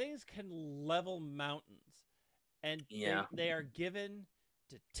 These things can level mountains, and Yeah. they are given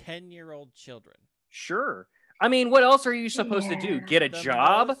to 10-year-old children. Sure. I mean, what else are you supposed to do? Get a The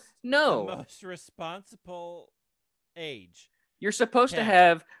job? most- No. The most responsible age. You're supposed to 10.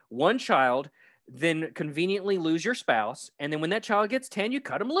 have one child, then conveniently lose your spouse, and then when that child gets 10, you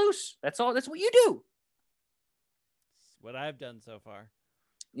cut them loose. That's all. That's what you do. It's what I've done so far.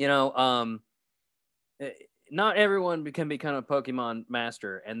 You know, not everyone can become a Pokemon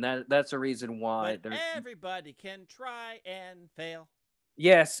master, and that's a reason why. But everybody can try and fail.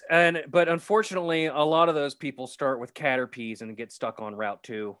 Yes, but unfortunately, a lot of those people start with Caterpies and get stuck on Route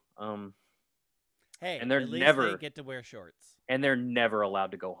 2. Hey, And they're at least never- they get to wear shorts. And they're never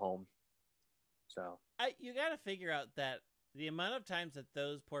allowed to go home. So You got to figure out that the amount of times that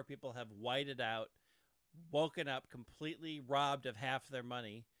those poor people have whited out, woken up completely robbed of half their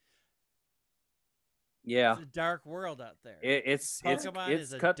money. yeah, It's a dark world out there. Pokemon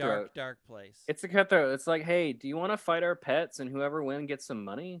is a cutthroat. dark place. It's a cutthroat. It's like, hey, do you want to fight our pets and whoever wins gets some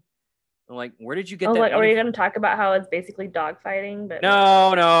money? I'm like, where did you get I was that? like, are money you from? going to talk about how it's basically dog fighting? But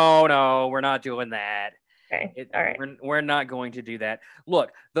No, we're not doing that. Okay. All right. We're not going to do that.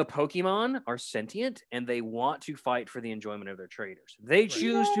 Look, the Pokemon are sentient and they want to fight for the enjoyment of their traders. They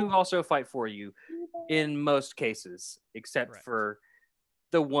choose to also fight for you in most cases, except Correct. for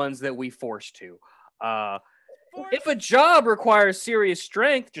the ones that we force to. Force- If a job requires serious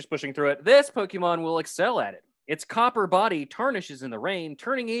strength, just pushing through it, this Pokemon will excel at it. Its copper body tarnishes in the rain,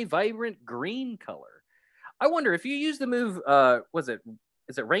 turning a vibrant green color. I wonder if you use the move, is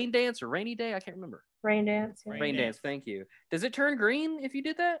it Rain Dance or Rainy Day? I can't remember. Rain dance. Yeah. Rain Rain Dance, Dance. thank you. Does it turn green if you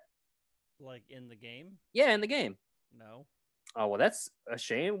did that? like in the game? Yeah, in the game. No. Oh well, that's a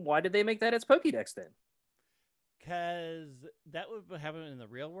shame. Why did they make that its Pokédex then? Because that would happen in the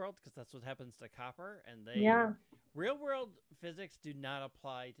real world, because that's what happens to copper, and Yeah. real world physics do not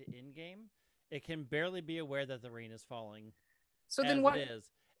apply to in game. It can barely be aware that the rain is falling So as then it what? is,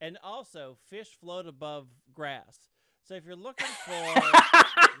 and also fish float above grass. So if you're looking for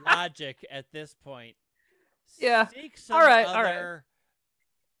logic at this point, Yeah. seek some All right. other.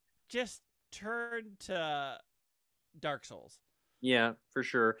 Just turn to Dark Souls. Yeah, for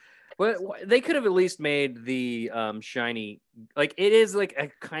sure. But they could have at least made the shiny, like it is like a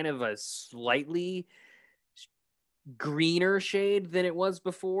kind of a slightly greener shade than it was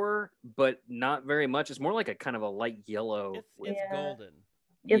before, but not very much. It's more like a kind of a light yellow. It's Yeah. golden.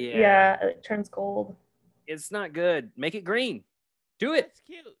 Yeah, it turns gold. It's not good. Make it green. Do it. It's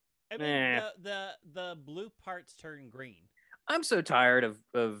cute. I mean, Eh. the blue parts turn green. I'm so tired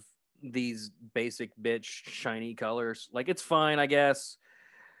of these basic bitch shiny colors. Like it's fine, I guess.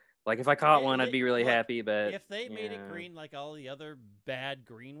 Like if I caught one, I'd be really Look, happy. But if they made it yeah. green like all the other bad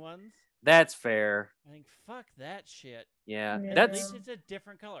green ones, That's fair. I think fuck that shit. Yeah, Yeah. At that's least it's a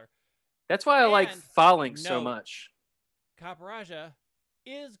different color. that's why I like And falling so note, much. Caparaja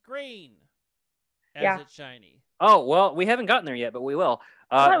is green as Yeah. it's shiny. Oh well, we haven't gotten there yet, but we will.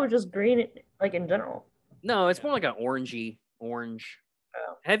 I thought it was just green, like in general. No, it's Yeah. more like an orangey orange.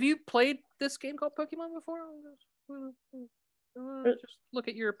 Oh. Have you played this game called Pokemon before? Just look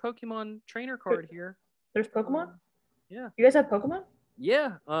at your Pokemon trainer card here. There's Pokemon? Yeah. You guys have Pokemon?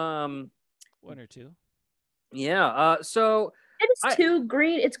 Yeah. One or two. Yeah. So It is two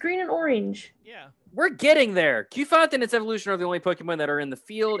green. It's green and orange. Yeah. we're getting there. Cufant and its evolution are the only Pokemon that are in the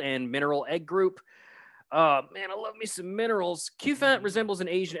field and mineral egg group. Man, I love me some minerals. Cufant resembles an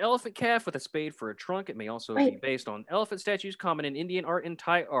Asian elephant calf with a spade for a trunk. It may also be Wait. based on elephant statues common in Indian art and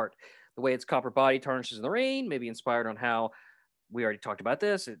Thai art. The way its copper body tarnishes in the rain may be inspired on how we already talked about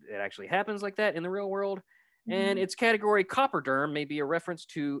this. It actually happens like that in the real world. And its category copperderm may be a reference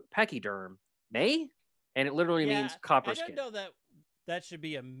to pachyderm. May? And it literally means copper I skin. don't know that should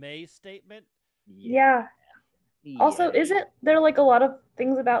be a May statement. Yeah. Also, Yeah. isn't there like a lot of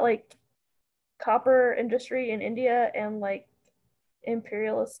things about like copper industry in India and like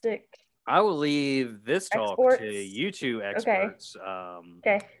imperialistic? I will leave this talk Exports? to you two experts.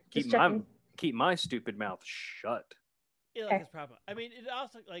 Okay, Keep just my checking. keep my stupid mouth shut. Yeah, Okay. like it's problem. I mean, it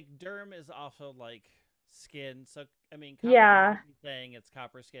also like derm is also like skin. So I mean, Yeah. could be saying it's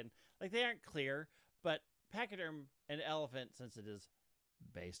copper skin. Like they aren't clear, but pachyderm and elephant, since it is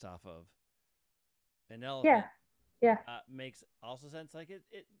based off of an elephant, Yeah. makes also sense. Like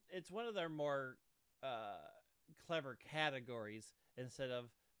it's one of their more clever categories instead of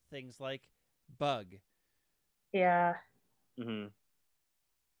things like bug Yeah. hmm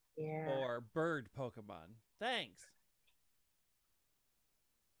Yeah. or bird Pokemon. Thanks.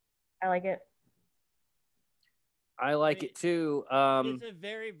 I like it. I like mean, it too. It's a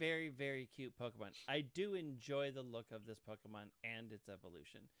very, very, very cute Pokemon. I do enjoy the look of this Pokemon and its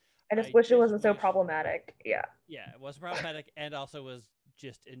evolution. I just I wish it just wasn't so wish- problematic. Yeah. Yeah, it was problematic and also was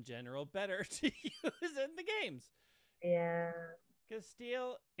just in general better to use in the games. Yeah. Because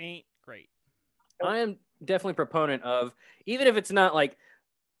Steel ain't great. I am definitely a proponent of, even if it's not like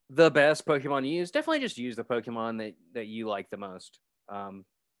the best Pokemon to use, definitely just use the Pokemon that you like the most.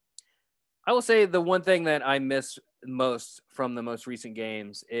 I will say the one thing that I miss most from the most recent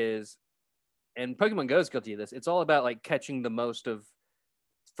games is, and Pokemon Go is guilty of this, it's all about like catching the most of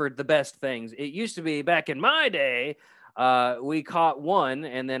for the best things. It used to be back in my day, we caught one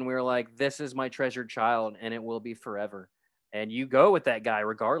and then we were like, this is my treasured child and it will be forever. And you go with that guy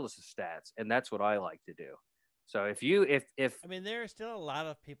regardless of stats. And that's what I like to do. So if I mean, there are still a lot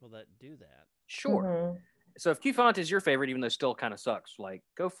of people that do that. sure. Mhm. So if Cufant is your favorite, even though it still kind of sucks, like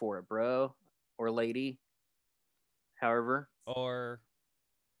go for it, bro or lady. However, Or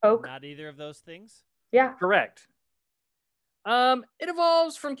Oak. not either of those things. Yeah. correct. It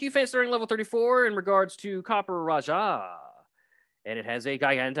evolves from Cufant starting level 34 in regards to Copper Raja. And it has a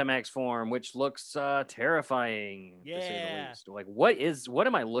Gigantamax form, which looks terrifying, to say the Yeah. least. Like, what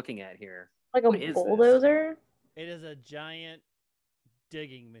am I looking at here? Like a What is this? bulldozer. It is a giant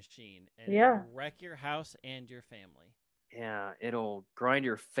digging machine, and Yeah. it will wreck your house and your family. Yeah, it'll grind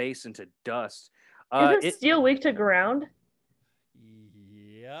your face into dust. Isn't steel weak to ground?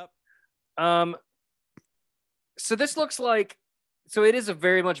 Yep. So this looks like, so it is a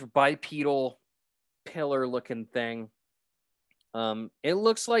very much bipedal pillar looking thing. It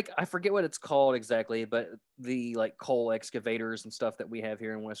looks like, I forget what it's called exactly, but the like coal excavators and stuff that we have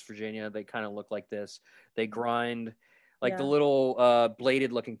here in West Virginia, they kind of look like this. They grind, like the Yeah. little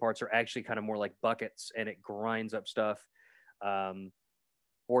bladed looking parts are actually kind of more like buckets and it grinds up stuff.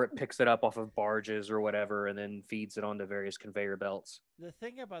 or it picks it up off of barges or whatever, and then feeds it onto various conveyor belts. The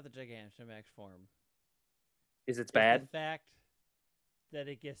thing about the Gigantamax form Is it's is bad? the fact that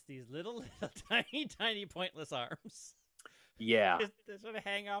it gets these little tiny, tiny pointless arms. Yeah. They sort of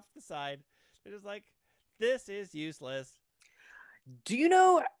hang off the side. They're just like, this is useless. Do you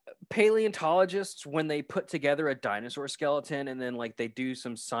know paleontologists, when they put together a dinosaur skeleton and then like they do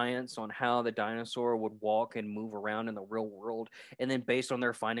some science on how the dinosaur would walk and move around in the real world, and then based on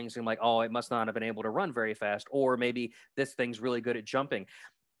their findings, they're like, oh, it must not have been able to run very fast, or maybe this thing's really good at jumping.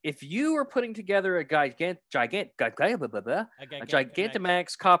 If you were putting together a Gigantamax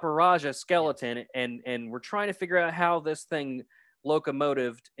Caparaja skeleton, and we're trying to figure out how this thing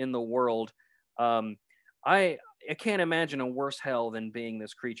locomotived in the world, I can't imagine a worse hell than being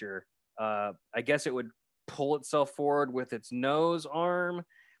this creature. I guess it would pull itself forward with its nose arm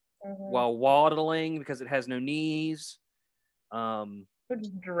while waddling because it has no knees. It would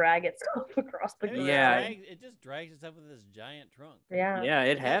just drag itself across the I mean, ground. Yeah. it just drags itself with this giant trunk. Yeah. Yeah,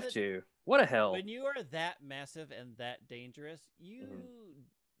 it'd It have doesn't- to. What a hell. When you are that massive and that dangerous, you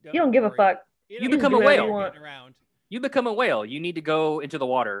You don't give a worry- fuck. You don't become a worry whale. about getting around. You become a whale. You need to go into the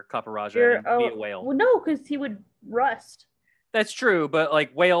water, Caparaja, You're and be a whale. Well, no, because he would rust. That's true, but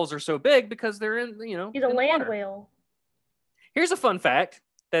like whales are so big because they're in, He's a in the land water. whale. Here's a fun fact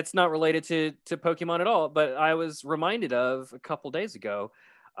that's not related to Pokemon at all, but I was reminded of a couple days ago.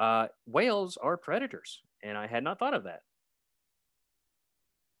 Whales are predators, and I had not thought of that.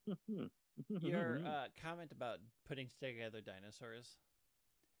 Your comment about putting together dinosaurs.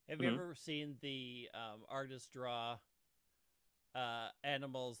 Have you Mhm. ever seen the artists draw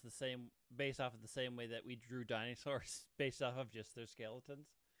animals the same, based off of the same way that we drew dinosaurs, based off of just their skeletons?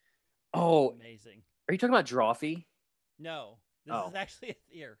 Oh, Amazing. are you talking about Drawfee? No, this Oh. is actually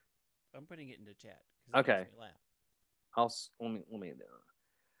here. I'm putting it into chat. 'Cause it Okay. makes me laugh. Let me.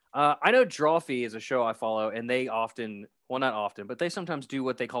 I know Drawfee is a show I follow, and they often, well, not often, but they sometimes do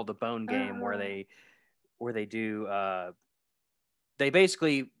what they call the bone game, where they do, they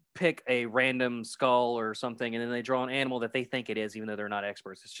basically pick a random skull or something, and then they draw an animal that they think it is, even though they're not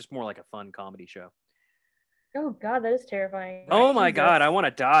experts. It's just more like a fun comedy show. Oh God, that is terrifying. Oh my Jesus. God, I want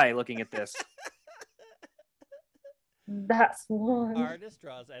to die looking at this. That's one. Artist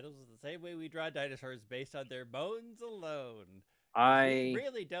draws animals the same way we draw dinosaurs, based on their bones alone. We I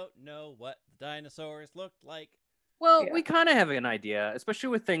really don't know what the dinosaurs looked like. Well, Yeah. we kind of have an idea, especially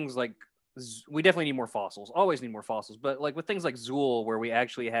with things like we definitely need more fossils. Always need more fossils, but like with things like Zool, where we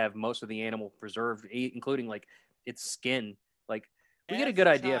actually have most of the animal preserved, including like its skin. Like we get a As good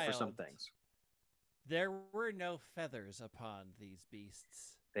idea for some child, things. There were no feathers upon these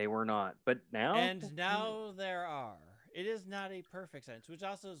beasts. They were not, but now And now there are. It is not a perfect science, which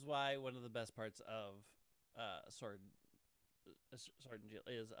also is why one of the best parts of Sword and Shield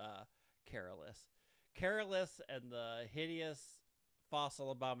is Carolus. Carolus and the hideous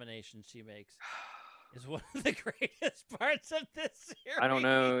fossil abomination she makes is one of the greatest parts of this series. I don't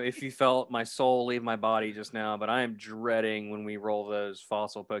know if you felt my soul leave my body just now, but I am dreading when we roll those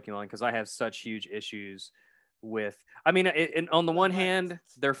fossil Pokemon because I have such huge issues with. I mean, and on the With one what? hand,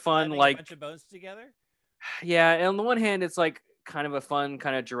 they're fun. Slapping Like, a bunch of bones together. yeah, and on the one hand, it's like kind of a fun,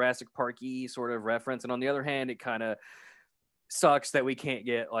 kind of Jurassic Park-y sort of reference, and on the other hand, it kind of sucks that we can't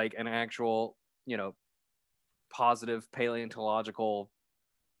get like an actual, positive paleontological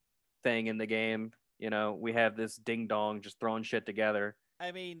thing in the game. We have this ding dong just throwing shit together.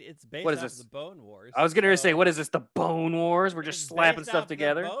 I mean, it's based What is off this? the Bone Wars. I was gonna say, so what is this? The Bone Wars? We're just it's slapping based stuff off the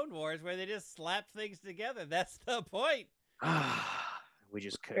together. Bone Wars, where they just slap things together. That's the point. we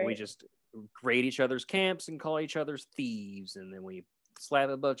Great. just raid each other's camps and call each other's thieves, and then we slap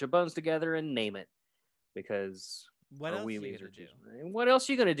a bunch of bones together and name it because What our else are you wheelies gonna are do? choosing. What else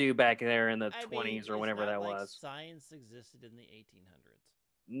are you gonna do back there in the I 20s mean, or it's whenever not that like was? Science existed in the 1800s.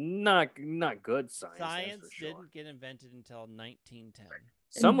 Not good science. that's Science for sure. didn't get invented until 1910.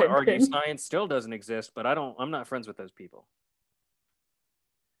 Some would argue Invented. science still doesn't exist, but I'm not friends with those people.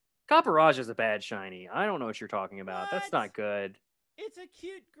 Copperage is a bad shiny. I don't know what you're talking about. That's What? not good. It's a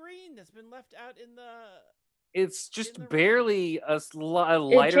cute green that's been left out in the. It's just In the barely a It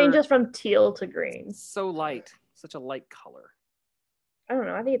lighter. changes from teal to green. It's so light. Such a light color. I don't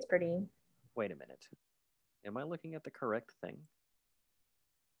know. I think it's pretty. Wait a minute. Am I looking at the correct thing?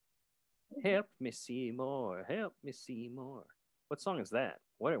 Help me see more. Help me see more. What song is that?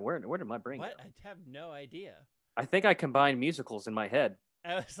 Where did my brain What? go? I have no idea. I think I combined musicals in my head.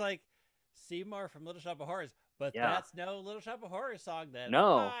 I was like, Seymour from Little Shop of Horrors, but Yeah. that's no Little Shop of Horrors song that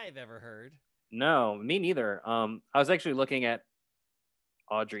No. I've ever heard. No, me neither. I was actually looking at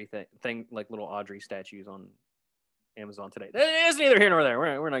Audrey thing like little Audrey statues on Amazon today. It's neither here nor there.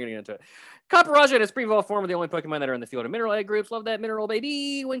 We're not going to get into it. Copperajah in its pre-evolved form are the only Pokemon that are in the field of mineral egg groups. Love that mineral,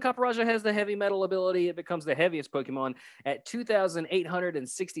 baby. When Copperajah has the heavy metal ability, it becomes the heaviest Pokemon at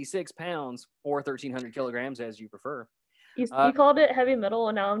 2,866 pounds or 1,300 kilograms, as you prefer. You called it heavy metal,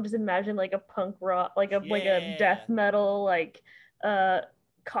 and now I'm just imagining like a punk rock, like a death metal, like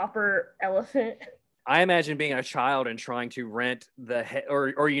copper elephant. I imagine being a child and trying to rent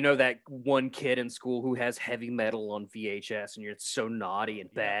or you know that one kid in school who has heavy metal on VHS, and you're so naughty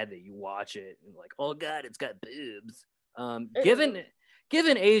and bad that you watch it and like, oh god, it's got boobs.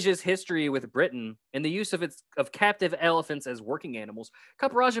 Given Asia's history with Britain and the use of captive elephants as working animals,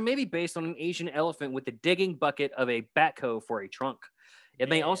 Copperajah may be based on an Asian elephant with the digging bucket of a backhoe for a trunk. It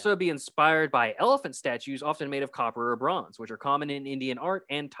may also be inspired by elephant statues, often made of copper or bronze, which are common in Indian art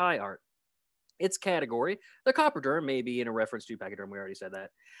and Thai art. Its category, the Copperderm, may be in a reference to Pachyderm. We already said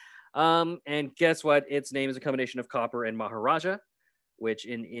that. And guess what? Its name is a combination of copper and Maharaja, which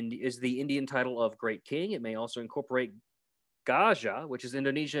is the Indian title of Great King. It may also incorporate Gajah, which is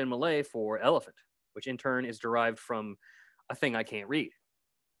Indonesian and Malay for elephant, which in turn is derived from a thing I can't read.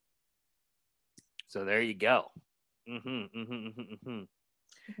 So there you go.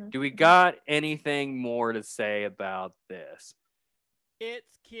 Do we got anything more to say about this?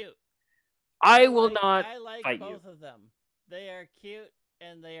 It's cute. I like fight both of them. They are cute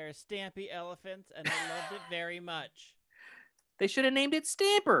and they are stampy elephants, and I loved it very much. They should have named it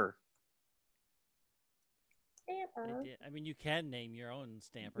Stamper. I mean, you can name your own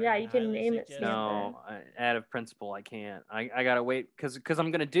Stamper. Yeah, you can name it Stamper. No, out of principle, I can't. I gotta wait because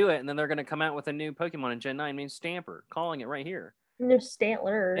I'm gonna do it, and then they're gonna come out with a new Pokemon in Gen 9 named Stamper, calling it right here. And there's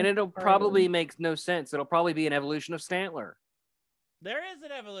Stantler. And it'll probably make no sense. It'll probably be an evolution of Stantler. There is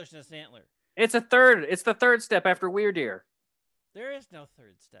an evolution of Stantler. It's the third step after Weirdeer. There is no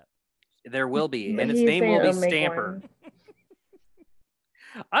third step. There will be, and its name will be Stamper.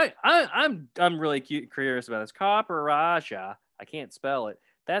 I'm really curious about this. Copperajah. I can't spell it.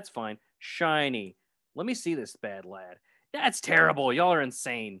 That's fine. Shiny. Let me see this bad lad. That's terrible. Y'all are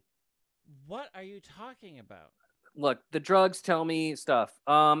insane. What are you talking about? Look, the drugs tell me stuff.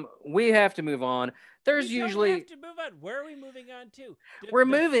 We have to move on. There's we usually don't have to move on. Where are we moving on to? We're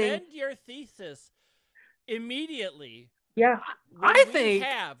moving. Defend your thesis immediately. Yeah,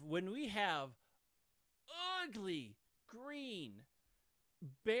 when we have ugly green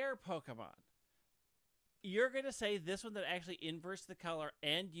bear Pokemon, you're gonna say this one that actually inverts the color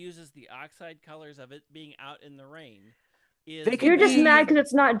and uses the oxide colors of it being out in the rain. You're just mad because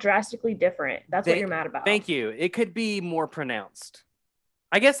it's not drastically different. That's what you're mad about. Thank you. It could be more pronounced.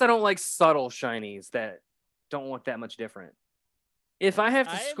 I guess I don't like subtle shinies that don't look that much different. If I have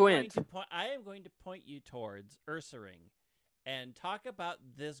to squint, I am going to point you towards Ursaring and talk about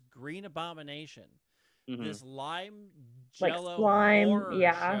this green abomination, this lime jello horror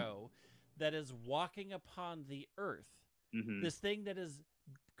show that is walking upon the earth. This thing that is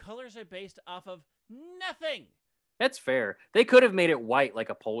colors are based off of nothing. That's fair. They could have made it white like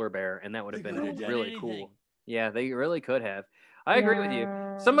a polar bear, and that would have been really cool. Yeah, they really could have. I agree with you.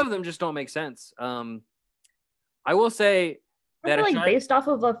 Some of them just don't make sense. I will say that based off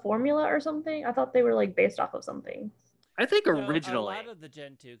of a formula or something. I thought they were like based off of something. I think originally a lot of the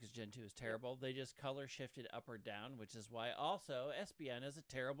Gen 2, because Gen 2 is terrible, they just color shifted up or down, which is why also Espeon is a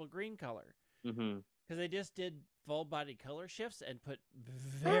terrible green color. Because they just did full body color shifts and put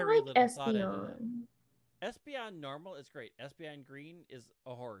very little thought into it. Espeon normal is great. Espeon green is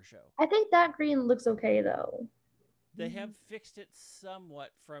a horror show. I think that green looks okay though. They have fixed it somewhat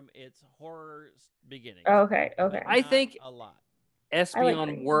from its horror beginning. Okay. I think a lot.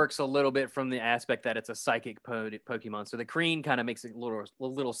 Espeon works a little bit from the aspect that it's a psychic Pokemon, so the green kind of makes it a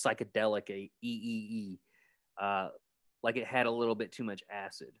little psychedelic, like it had a little bit too much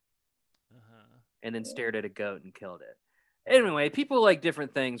acid, and then stared at a goat and killed it. Anyway, people like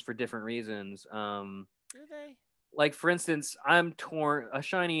different things for different reasons. Do they? Like for instance, I'm torn. A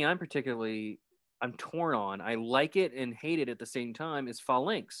shiny I'm torn on. I like it and hate it at the same time. Is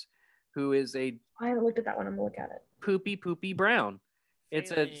Phalanx, who is I haven't looked at that one. I'm gonna look at it. Poopy brown.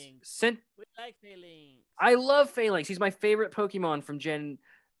 It's a scent. We like Phalanx. I love Phalanx. He's my favorite Pokemon from Gen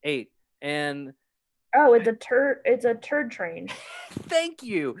 8. And it's a turd train. Thank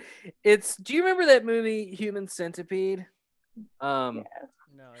you. Do you remember that movie Human Centipede? Yeah. No, I've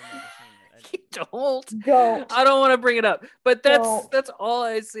never seen it. Don't. I don't want to bring it up, but that's all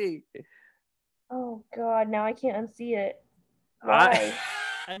I see. Oh God! Now I can't unsee it. Why?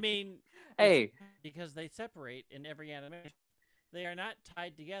 I mean, hey, because they separate in every animation. They are not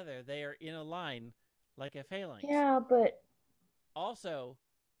tied together. They are in a line like a phalanx. Yeah, but also,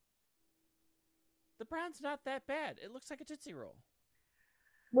 The brown's not that bad. It looks like a Tootsie Roll.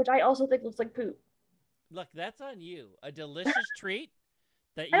 which I also think looks like poop. Look, that's on you. A delicious treat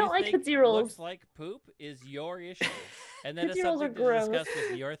that I you don't like think Tootsie Rolls. looks like poop is your issue. And then it's Tootsie Rolls something are to gross. discuss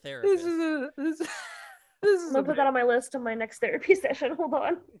with your This therapist. is a this I'm is gonna a put that on my list of my next therapy session. Hold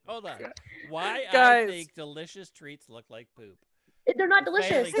on. Hold on. Why I Guys. think delicious treats look like poop. They're not You're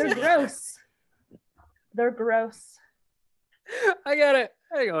delicious. failing They're to- gross. They're gross. I gotta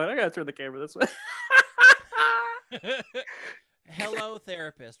hang on. I gotta turn the camera this way. Hello,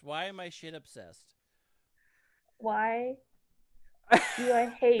 therapist. Why am I shit obsessed? Why do I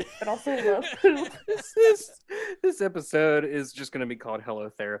hate but also love poop? this episode is just gonna be called Hello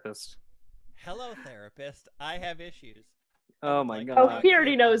Therapist. Hello, therapist. I have issues. Oh my Like, god. Oh, he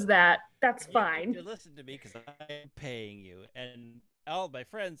already knows that. That's You fine. need to listen to me because I'm paying you, and all my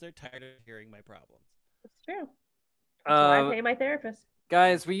friends are tired of hearing my problems. That's true. That's why I Um, pay my therapist.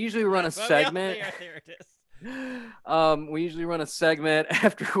 guys, we usually run a Well, we all segment. pay our therapist. We usually run a segment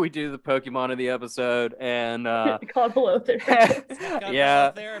after we do the Pokemon of the episode, and Called Hello Therapist. It's called yeah,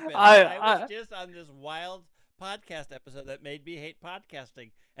 Hello Therapist. I- I was I- just on this wild podcast episode that made me hate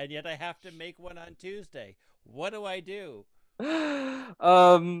podcasting, and yet I have to make one on Tuesday. What do I do? I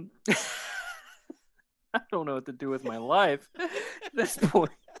don't know what to do with my life at this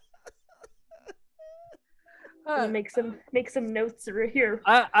point. Make some notes right here.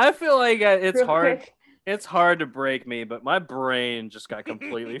 I feel like it's real hard. quick. It's hard to break me, but my brain just got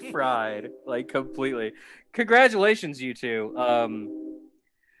completely fried, like completely. Congratulations, you two.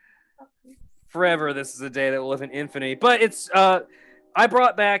 Forever, this is a day that will live in infamy. But it's I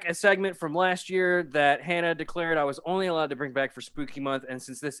brought back a segment from last year that Hannah declared I was only allowed to bring back for Spooky Month, and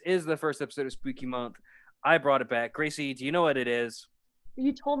since this is the first episode of Spooky Month, I brought it back. Gracie, do you know what it is?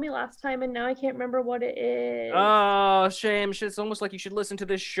 You told me last time, and now I can't remember what it is. Oh, shame. It's almost like you should listen to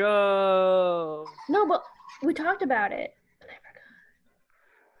this show. No, but we talked about it. And I forgot.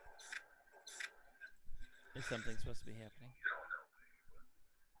 Is something supposed to be happening?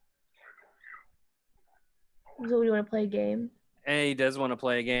 So we want to play a game. And he does want to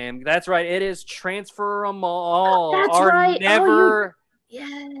play a game. That's right. It is Transfer 'em All. That's our right. Oh, never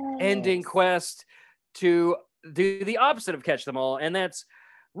Yeah. ending quest to do the opposite of catch them all, and that's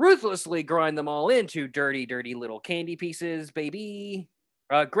ruthlessly grind them all into dirty, dirty little candy pieces, baby.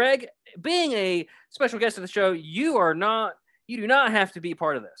 Greg, being a special guest of the show, you do not have to be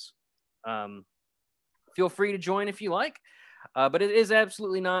part of this. Feel free to join if you like, but it is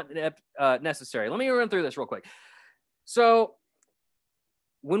absolutely not necessary. Let me run through this real quick. So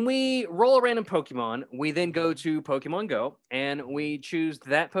when we roll a random Pokemon, we then go to Pokemon Go and we choose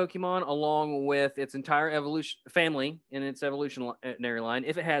that Pokemon along with its entire evolution family in its evolutionary line,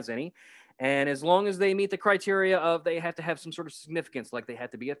 if it has any. And as long as they meet the criteria of they have to have some sort of significance, like they have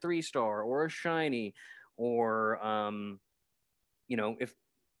to be a 3-star or a shiny or,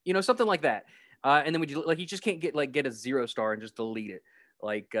 something like that. And then you just can't get a 0-star and just delete it.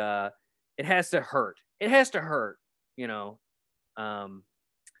 Like, it has to hurt. It has to hurt,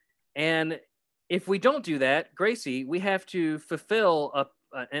 and if we don't do that, Gracie, we have to fulfill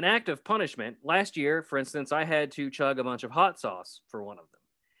an act of punishment. Last year, for instance, I had to chug a bunch of hot sauce for one of them.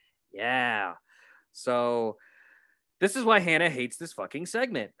 Yeah. So this is why Hannah hates this fucking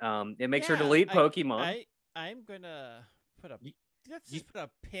segment. It makes her delete Pokemon. I'm gonna put let's just put a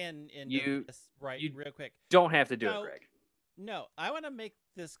pin in this you real quick. Don't have to do it, Greg. No, I want to make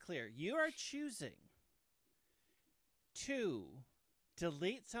this clear. You are choosing to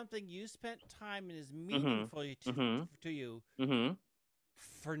delete something you spent time and is meaningful to you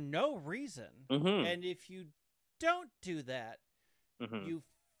for no reason. And if you don't do that, you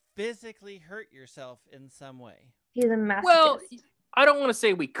physically hurt yourself in some way. He's a masochist. Well, I don't want to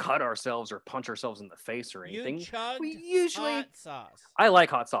say we cut ourselves or punch ourselves in the face or anything. You chugged we usually hot sauce. I like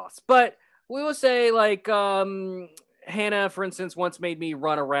hot sauce, but we will say like Hannah, for instance, once made me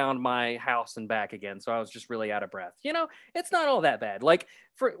run around my house and back again, so I was just really out of breath. It's not all that bad. Like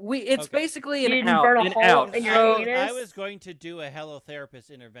it's basically an out. Burn a hole in your So, anus? I was going to do a Hello Therapist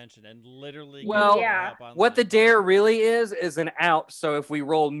intervention and literally Well, get yeah. help online. what the dare really is an out. So if we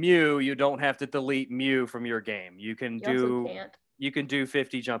roll Mew, you don't have to delete Mew from your game. You can You also can't. do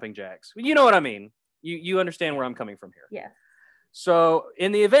 50 jumping jacks. You know what I mean. You understand where I'm coming from here. Yeah. So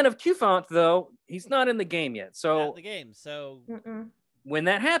in the event of Qfont, though, he's not in the game yet. So Not the game. So Mm-mm. when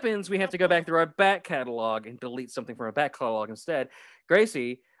that happens, we have to go back through our back catalog and delete something from our back catalog instead.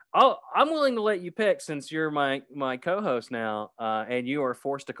 Gracie, I'm willing to let you pick since you're my co-host now, and you are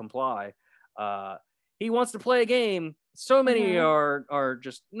forced to comply. He wants to play a game. So many are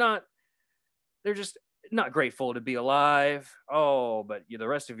just not. They're just not grateful to be alive. Oh, but the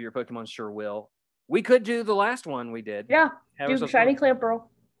rest of your Pokemon sure will. We could do the last one we did. Yeah, Have do ourselves shiny fun. clam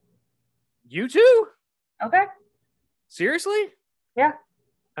pearl. You too? Okay. Seriously? Yeah.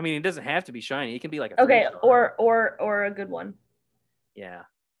 I mean, it doesn't have to be shiny. It can be like a Okay, 3-star. or a good one. Yeah.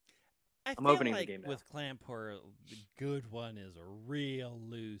 I I'm feel opening the like game now. with clam pearl, the good one is a real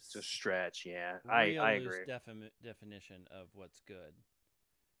loose. It's a stretch, yeah. real I loose agree. definition of what's good.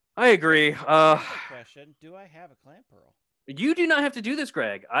 I agree. Here's a question: do I have a clam pearl? You do not have to do this,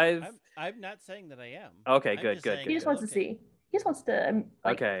 Greg. I'm not saying that I am. Okay, I'm good, just good, saying good, He just good. wants to see. He just wants to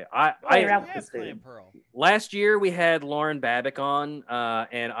Okay. I play do around with have this clam food. pearl. Last year we had Lauren Babick on,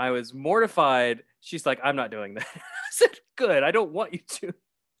 and I was mortified. She's like, "I'm not doing that." I said, "Good. I don't want you to."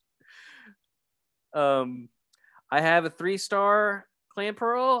 I have a 3-star clam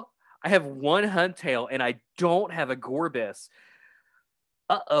pearl. I have 1 huntail, and I don't have a Gorbis.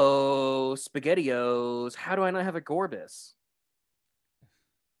 SpaghettiOs. How do I not have a Gorbis?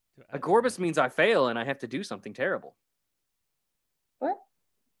 A Gorbis means I fail and I have to do something terrible. What?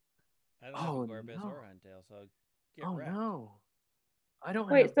 I don't have Oh, a Gorbis no. or Huntail, so get Oh wrecked. no, I don't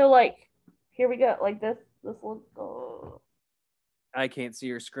Wait, have. so like, here we go. Like this will go. I can't see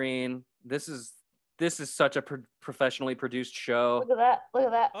your screen. This is such a professionally produced show. Look at that. Look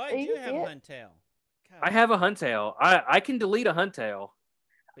at that. Oh, I You do can have see a it. Huntail. God, I have a huntail. I can delete a huntail,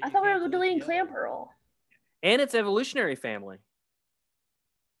 but I you thought we can't were delete deleting the clam other. pearl. and it's evolutionary family.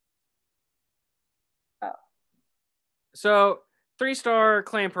 Oh. So 3-star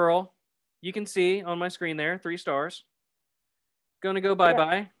clam pearl. You can see on my screen there, 3 stars. Gonna go bye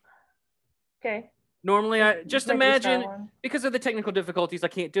bye. Okay. Normally, I This just might be a star imagine one. because of the technical difficulties, I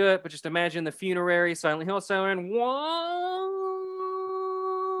can't do it. But just imagine the funerary Silent Hill siren. One.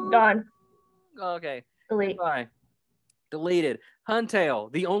 Gone. Okay. Delete. Goodbye. Deleted.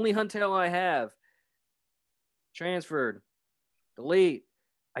 Huntail. The only Huntail I have. Transferred. Delete.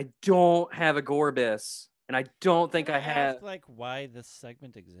 I don't have a Gorbis. And I don't think Can I have. ask, like, why this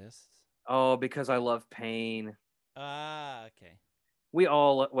segment exists? Oh, because I love pain. Ah, okay. We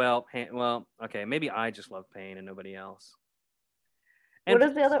all, well, okay. Maybe I just love pain and nobody else. And What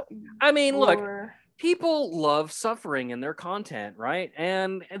is the other? I mean, look, Or- people love suffering in their content, right?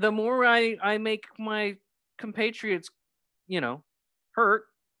 And the more I make my compatriots, hurt,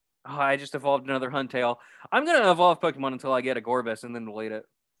 I just evolved another Huntail. I'm gonna evolve Pokemon until I get a Gorbis and then delete it.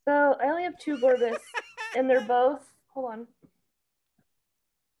 So I only have 2 Gorbis, and they're both. Hold on.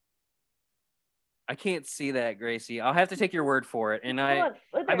 I can't see that, Gracie. I'll have to take your word for it. And Hold on. Right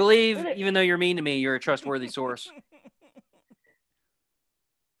I there. believe, Right there. even though you're mean to me, you're a trustworthy source.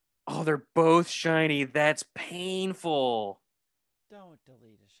 Oh, they're both shiny. That's painful. Don't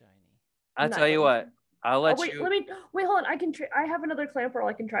delete a shiny. I'll Not tell you going what. to. I'll let wait, you. wait. Hold on. I can. I have another clam pearl.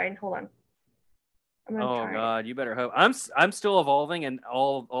 I can try and hold on. I'm gonna Oh try. God, you better hope. I'm still evolving, and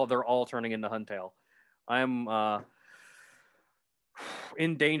they're all turning into Huntail. I'm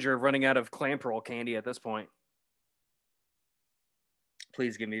in danger of running out of clam pearl candy at this point.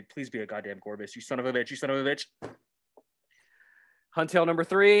 Please be a goddamn Gorbis, you son of a bitch, you son of a bitch. Huntail number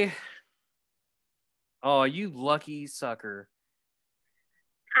 3. Oh, you lucky sucker.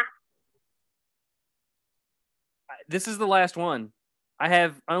 This is the last one.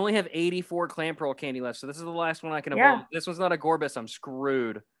 I only have 84 clam pearl candy left, so this is the last one I can evolve. Yeah. This one's not a Gorbis. I'm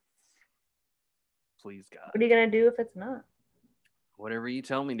screwed. Please, God. What are you gonna do if it's not? Whatever you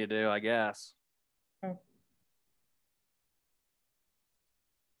tell me to do, I guess.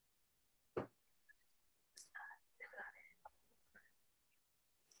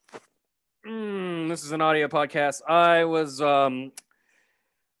 This is an audio podcast. I was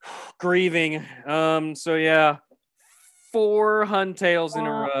grieving. So yeah, 4 Huntails in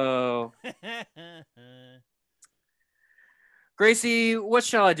a row. Gracie, what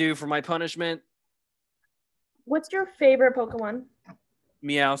shall I do for my punishment? What's your favorite Pokemon?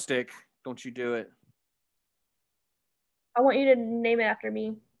 Meowstic. Don't you do it. I want you to name it after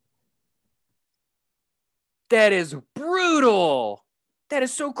me. That is brutal. That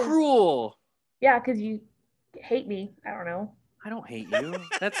is so cruel. Yeah, because you hate me. I don't know. I don't hate you.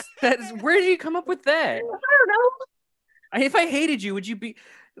 That's where did you come up with that? I don't know. If I hated you, would you be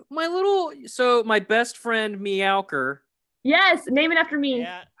my best friend Meowker? Yes, name it after me.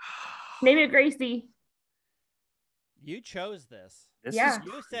 Yeah, Name it Gracie. you chose this. Yeah.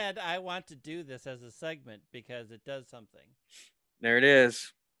 You said I want to do this as a segment because it does something. There it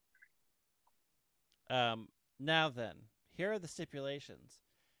is. Now then, here are the stipulations.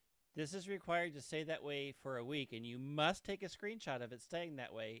 This is required to stay that way for a week, and you must take a screenshot of it staying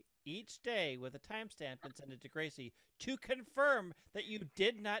that way each day with a timestamp and send it to Gracie to confirm that you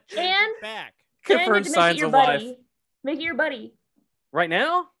did not change And- it back. And you Confirmed have to make it signs your of buddy. life. Make it your buddy. Right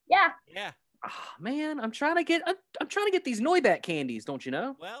now? Yeah. Yeah. Ah, man, I'm trying to get these Noibat candies. Don't you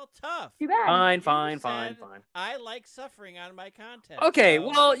know? Well, tough. Too bad. Fine, You fine, said fine. I like suffering on my content. Okay, so-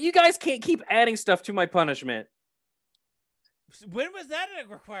 well, you guys can't keep adding stuff to my punishment. When was that a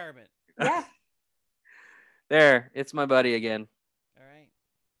requirement? Yeah. There, it's my buddy again. All right.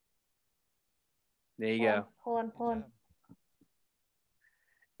 There you go. Hold on. Good job.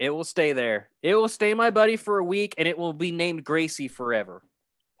 It will stay there. It will stay my buddy for a week, and it will be named Gracie forever.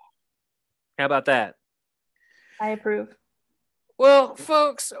 How about that? I approve. Well,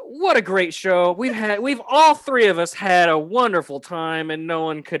 folks, what a great show. We've all three of us had a wonderful time, and no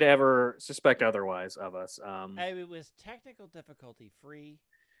one could ever suspect otherwise of us. It was technical difficulty free,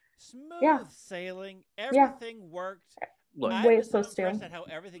 smooth Yeah. sailing. Yeah. Everything worked. Look, I Way was so supposed to. impressed at how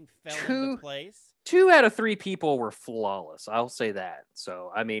everything fell Two- into place. 2 out of 3 people were flawless. I'll say that.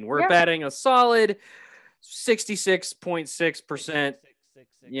 So, I mean, we're Yeah. batting a solid 66.6%.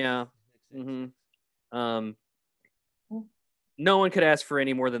 Yeah. Mhm. No one could ask for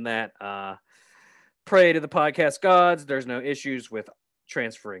any more than that. Pray to the podcast gods. There's no issues with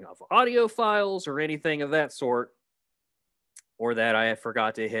transferring of audio files or anything of that sort, or that I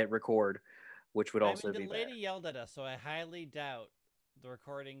forgot to hit record, which would also the be lady bad. yelled at us, so I highly doubt the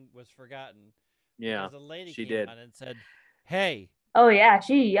recording was forgotten. Yeah, because a lady she came did. on and said, "Hey, Oh yeah,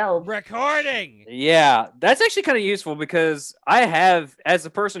 she yelled. recording!" Yeah, that's actually kind of useful because I have, as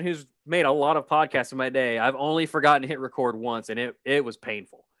a person who's made a lot of podcasts in my day, I've only forgotten to hit record once, and it was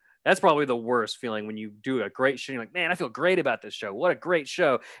painful. That's probably the worst feeling when you do a great show. You're like, man, I feel great about this show. What a great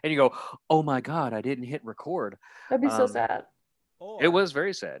show. And you go, oh my God, I didn't hit record. That'd be so Um, sad. Or It was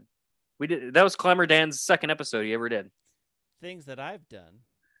very sad. That was Climber Dan's second episode he ever did. things that I've done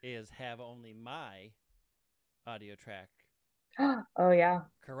is have only my audio track Oh yeah.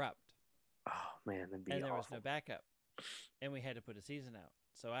 corrupt, Oh man, that'd be and there was awful. no backup, and we had to put a season out.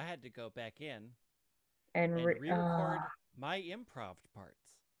 So I had to go back in And, and re- re-record my improv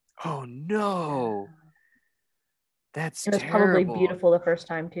parts. Oh no, that's it was terrible. probably beautiful the first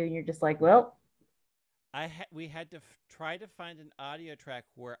time too. And you're just like, well, We had to try to find an audio track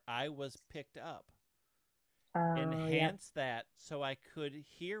where I was picked up, yeah. enhance that so I could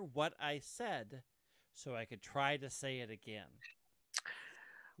hear what I said, so I could try to say it again.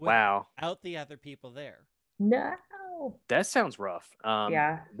 Wow, Without the other people there. No. that sounds rough.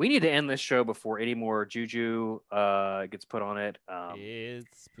 Yeah. We need to end this show before any more juju gets put on it.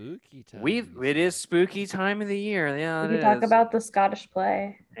 It's spooky time. It is spooky time of the year. Yeah, We it can talk is. about the Scottish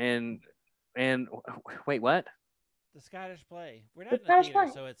play. and wait, what? the Scottish play. We're The not in a Scottish theater,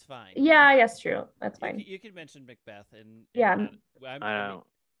 play. so it's fine. Yeah, I guess true. That's fine. You could mention Macbeth and Yeah. I'm-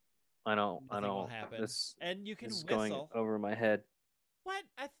 I don't. nothing will happen. This and you can is whistle. going over my head. What?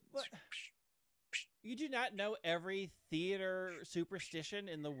 What? You do not know every theater superstition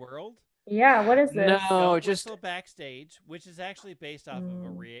in the world? Yeah, what is this? No. Don't just- whistle backstage, which is actually based off of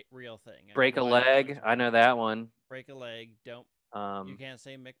a real thing. I Break a don't know why I'm leg. I know that one. break a leg. Don't. You Um. can't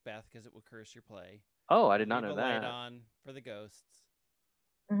say Macbeth because it will curse your play. Oh, I did not Leave know a light that. on for the ghosts.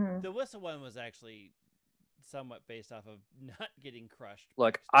 Mhm. The whistle one was actually somewhat based off of not getting crushed.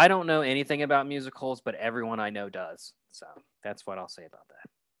 Look, backstage. I don't know anything about musicals, but everyone I know does. So that's what I'll say about that.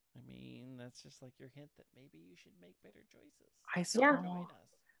 I mean, that's just like your hint that maybe you should make better choices. I saw. Yeah. Join us.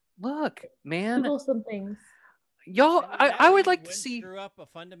 Look, man, Google some things. y'all. And I now would like to Gwen see Screw up a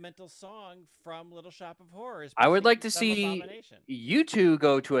fundamental song from Little Shop of Horrors. I would like to proceeding see- some abomination. you two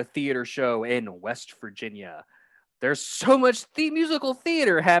go to a theater show in West Virginia. There's so much musical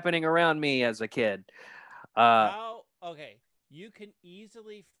theater happening around me as a kid. How? Okay, you can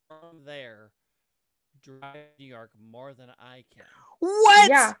easily from there drive to New York more than I can. What?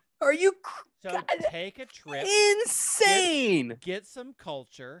 Yeah. Are you So God, take a trip, insane? get some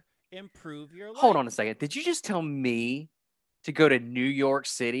culture, improve your life. Hold on a second. Did you just tell me to go to New York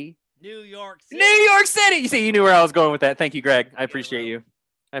City? New York City. New York City. You see, you knew where I was going with that. Thank you, Greg. I appreciate you.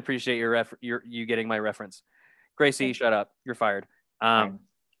 I appreciate you getting my reference. Gracie, shut up. You're fired. Fine.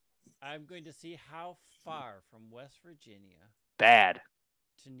 I'm going to see how far from West Virginia Bad.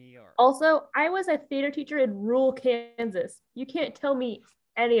 to New York. Also, I was a theater teacher in rural Kansas. You can't tell me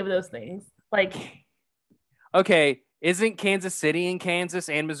any of those things. Like, Okay, isn't Kansas City in Kansas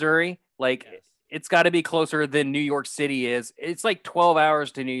and Missouri? Like, Yes. it's got to be closer than New York City is. It's like 12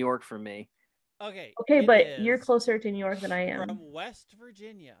 hours to New York for me. Okay. okay, it but you're is closer to New York than I am. from West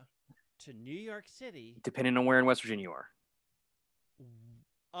Virginia to New York City. Depending on where in West Virginia you are.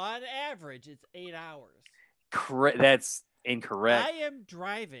 On average, it's 8 hours. That's incorrect. I am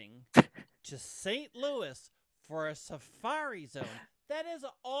driving to St. Louis for a safari zone. That is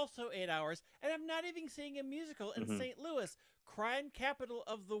also 8 hours, and I'm not even seeing a musical in Mhm. St. Louis, crime capital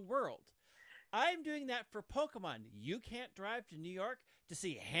of the world. I'm doing that for Pokemon. You can't drive to New York to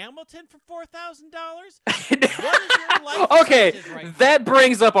see Hamilton for $4,000? What is your life Okay, choices right now? that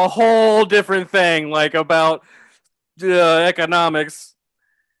brings up a whole different thing, like about economics.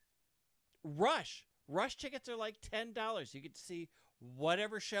 Rush tickets are like $10. You get to see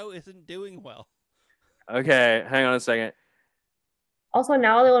whatever show isn't doing well. Okay, hang on a second. Also,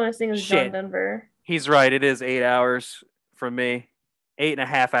 now all they want to sing is Shit. John Denver. He's right. It is 8 hours from me.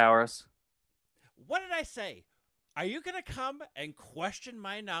 8.5 hours. What did I say? Are you gonna come and question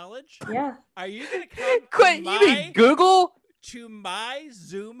my knowledge? Yeah. Are you gonna come Quit, you mean Google? to my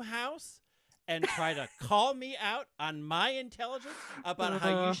Zoom house and try to call me out on my intelligence about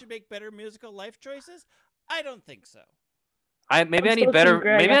how you should make better musical life choices? I don't think so. Maybe I I'm need still better. Team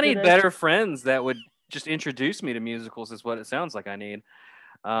Greg Maybe I after need this. better friends that would just introduce me to musicals. Is what it sounds like I need.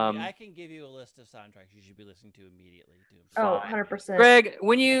 I can give you a list of soundtracks you should be listening to immediately. Oh, Fine. 100%. Greg,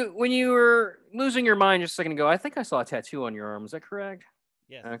 when you were losing your mind just a second ago, I think I saw a tattoo on your arm. Is that correct?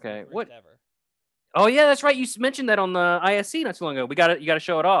 Yes. Okay, It's my what- first ever. Oh yeah, that's right. You mentioned that on the ISC not too long ago. You got to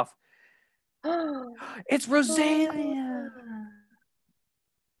show it off. It's Rosalia.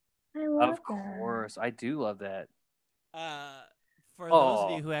 I love Of course, I do love that. For those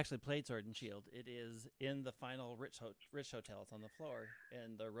of Aw. you who actually played Sword and Shield, it is in the final Rich Hotel. It's on the floor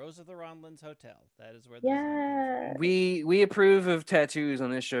in the Rose of the Ronlands Hotel. That is where the design comes Yeah. We approve of tattoos on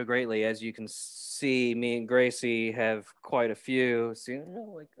this show greatly. As you can see, me and Gracie have quite a few. See, I got a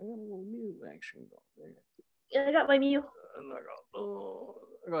little Mew action going there. Yeah, I got my Mew. And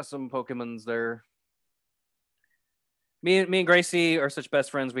I got some Pokemons there. Me and Gracie are such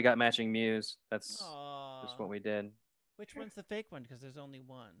best friends. We got matching Mews. That's from. Aww. just what we did. Which one's the fake one? Because there's only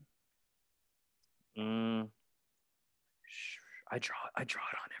one. I draw it on every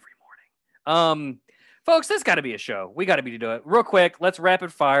morning. Folks, there's got to be a show. We got to be to do it real quick. Let's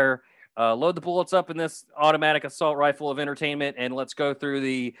rapid fire. Load the bullets up in this automatic assault rifle of entertainment, and let's go through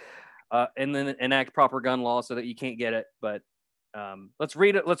the and then enact proper gun law so that you can't get it. But let's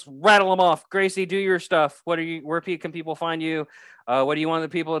read it. Let's rattle them off. Gracie, do your stuff. Where can people find you? What do you want the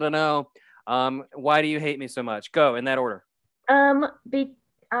people to know? Why do you hate me so much? Go in that order.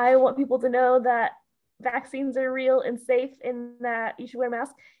 I want people to know that vaccines are real and safe, and that you should wear a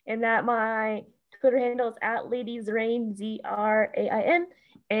mask, and that my Twitter handle is @LadiesRain, ZRAIN,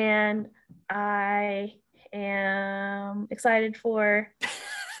 and I am excited for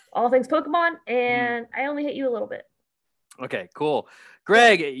all things Pokemon, and I only hate you a little bit. Okay, cool.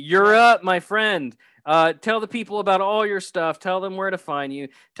 Greg, you're up, my friend. Tell the people about all your stuff. Tell them where to find you.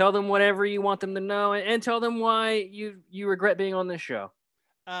 Tell them whatever you want them to know, and tell them why you regret being on this show.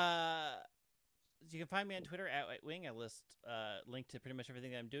 You can find me on Twitter @WhiteWing. I list link to pretty much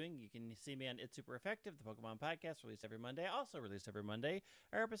everything that I'm doing. You can see me on It's Super Effective, the Pokemon podcast, released every Monday. Also released every Monday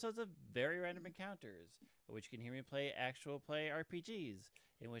are episodes of Very Random Encounters, in which you can hear me play actual play RPGs,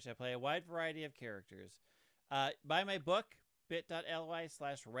 in which I play a wide variety of characters. Buy my book,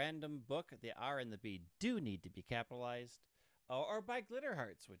 bit.ly/randombook. The R and the B do need to be capitalized. Or buy Glitter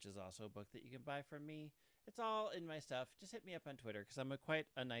Hearts, which is also a book that you can buy from me. It's all in my stuff. Just hit me up on Twitter, because I'm quite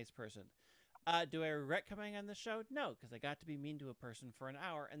a nice person. Do I regret coming on the show? No, because I got to be mean to a person for an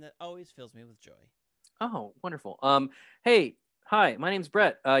hour, and that always fills me with joy. Oh, wonderful. Hey, hi, my name's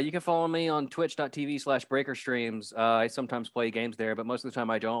Brett. You can follow me on twitch.tv/breakerstreams. I sometimes play games there, but most of the time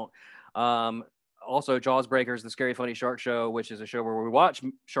I don't. Also, Jaws Breakers, the Scary Funny Shark Show, which is a show where we watch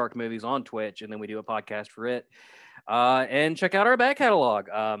shark movies on Twitch, and then we do a podcast for it. And check out our back catalog.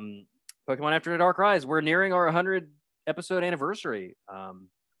 Pokemon After the Dark Rise. We're nearing our 100 episode anniversary.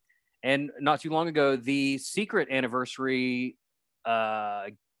 And not too long ago, the secret anniversary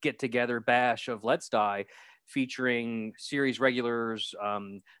get together bash of Let's Die, featuring series regulars,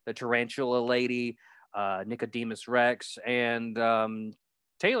 the Tarantula Lady, Nicodemus Rex, and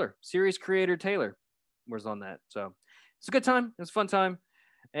Taylor, series creator Taylor was on that. So it's a good time. It's a fun time.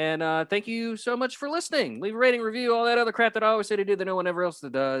 And thank you so much for listening. Leave a rating, review, all that other crap that I always say to do that no one ever else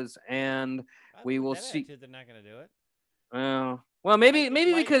does. And we will That see. attitude, they're not going to do it. Well, maybe Like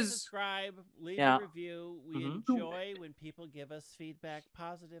and because subscribe, leave Yeah. a review. We Mhm. enjoy when people give us feedback,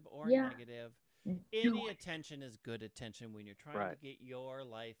 positive or Yeah. negative. Do Any it. attention is good attention when you're trying Right. to get your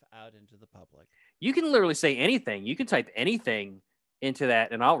life out into the public. you can literally say anything. You can type anything into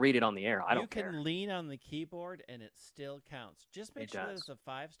that, and I'll read it on the air. I You don't care. can lean on the keyboard and it still counts. Just make It sure that does. it's a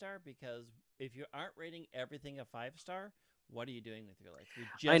 5-star, because if you aren't rating everything a 5-star, what are you doing with your life? You're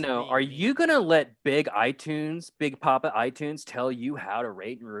just I know. being Are mean. you gonna let Big Papa iTunes, tell you how to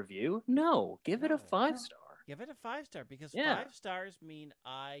rate and review? No, give it a No. 5-star. Give it a 5-star, because Yeah. 5 stars mean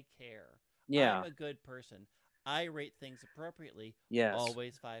I care. Yeah. I'm a good person. I rate things appropriately. Yes.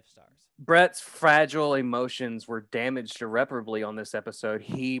 Always 5 stars. Brett's fragile emotions were damaged irreparably on this episode.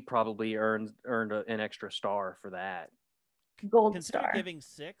 He probably earned an extra star for that. Gold Consider star. giving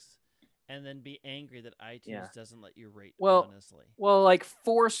 6 and then be angry that iTunes Yeah. doesn't let you rate Well- honestly. Well, like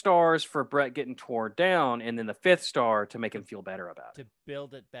 4 stars for Brett getting torn down, and then the 5th star to make him feel better about it. To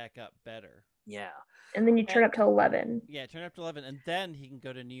build it back up better. Yeah. And then you turn up to 11. Yeah, turn up to 11, and then he can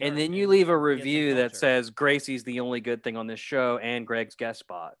go to New York. And then you leave a get some review that culture. says Gracie's the only good thing on this show and Greg's guest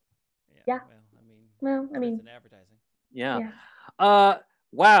spot. Yeah. Well, Well, I mean, it's in advertising. Yeah. yeah.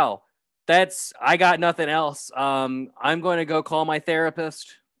 Wow. I got nothing else. I'm going to go call my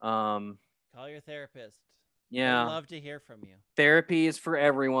therapist. Call your therapist. Yeah. I'd love to hear from you. Therapy is for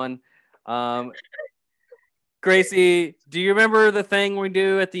everyone. Gracie, do you remember the thing we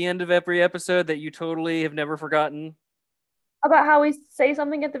do at the end of every episode that you totally have never forgotten? About how we say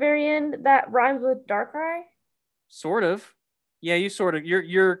something at the very end that rhymes with Darkrai? Sort of. Yeah, you sort of.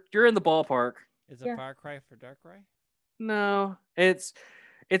 You're in the ballpark. Is it Yeah. Far Cry for Darkrai? No, it's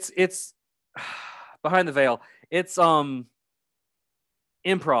behind the veil. It's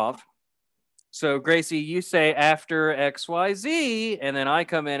improv. So Gracie, you say after XYZ, and then I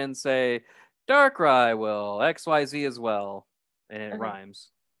come in and say Darkrai will XYZ as well, and it Okay. rhymes.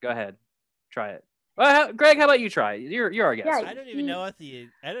 Go ahead, try it. Well, Greg, how about you try? You're our guest. Yeah. I don't even know what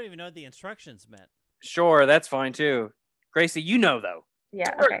the instructions meant. Sure, that's fine too. Gracie, you know though.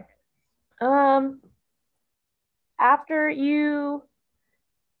 Yeah, Sure. okay. After you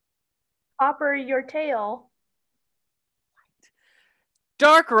copper your tail,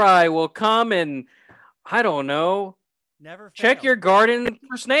 Darkrai will come and I don't know. Never Check fail. your garden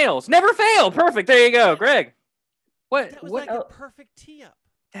for snails. Never fail. Perfect. There you go, Greg. What? That was What? like Oh. a perfect tee up.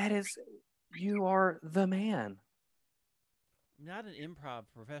 That is. You are the man. I'm not an improv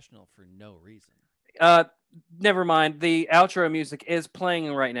professional for no reason. Never mind. The outro music is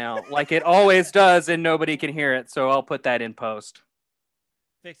playing right now, like it always does, and nobody can hear it. So I'll put that in post.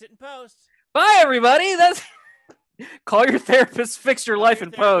 Fix it in post. Bye, everybody. That's call your therapist. Fix your Call life your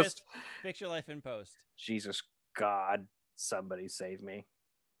in therapist. post. Fix your life in post. Jesus God, somebody save me.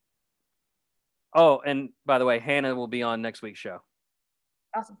 Oh, and by the way, Hannah will be on next week's show.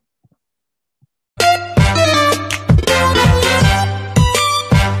 awesome.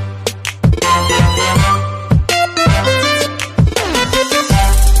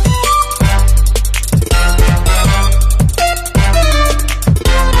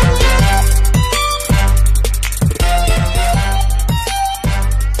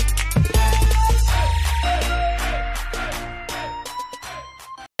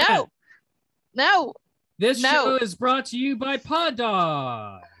 No. This No. show is brought to you by Pod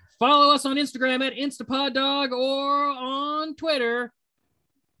Dog. Follow us on Instagram at InstaPodDog or on Twitter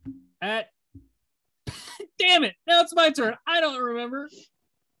at. Damn it! Now it's my turn. I don't remember.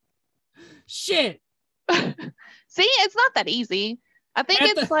 Shit. See, it's not that easy. I think At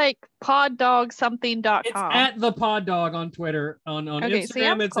it's the- like poddogsomething.com. It's at the Pod Dog on Twitter. On Okay, see,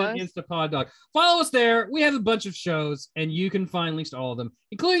 I'm Instagram, it's at close. InstaPodDog. Follow us there. We have a bunch of shows, and you can find links to all of them,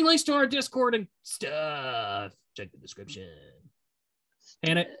 including links to our Discord and stuff. Check the description.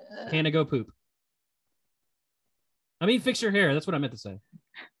 Hannah, go poop. I mean, fix your hair. That's what I meant to say.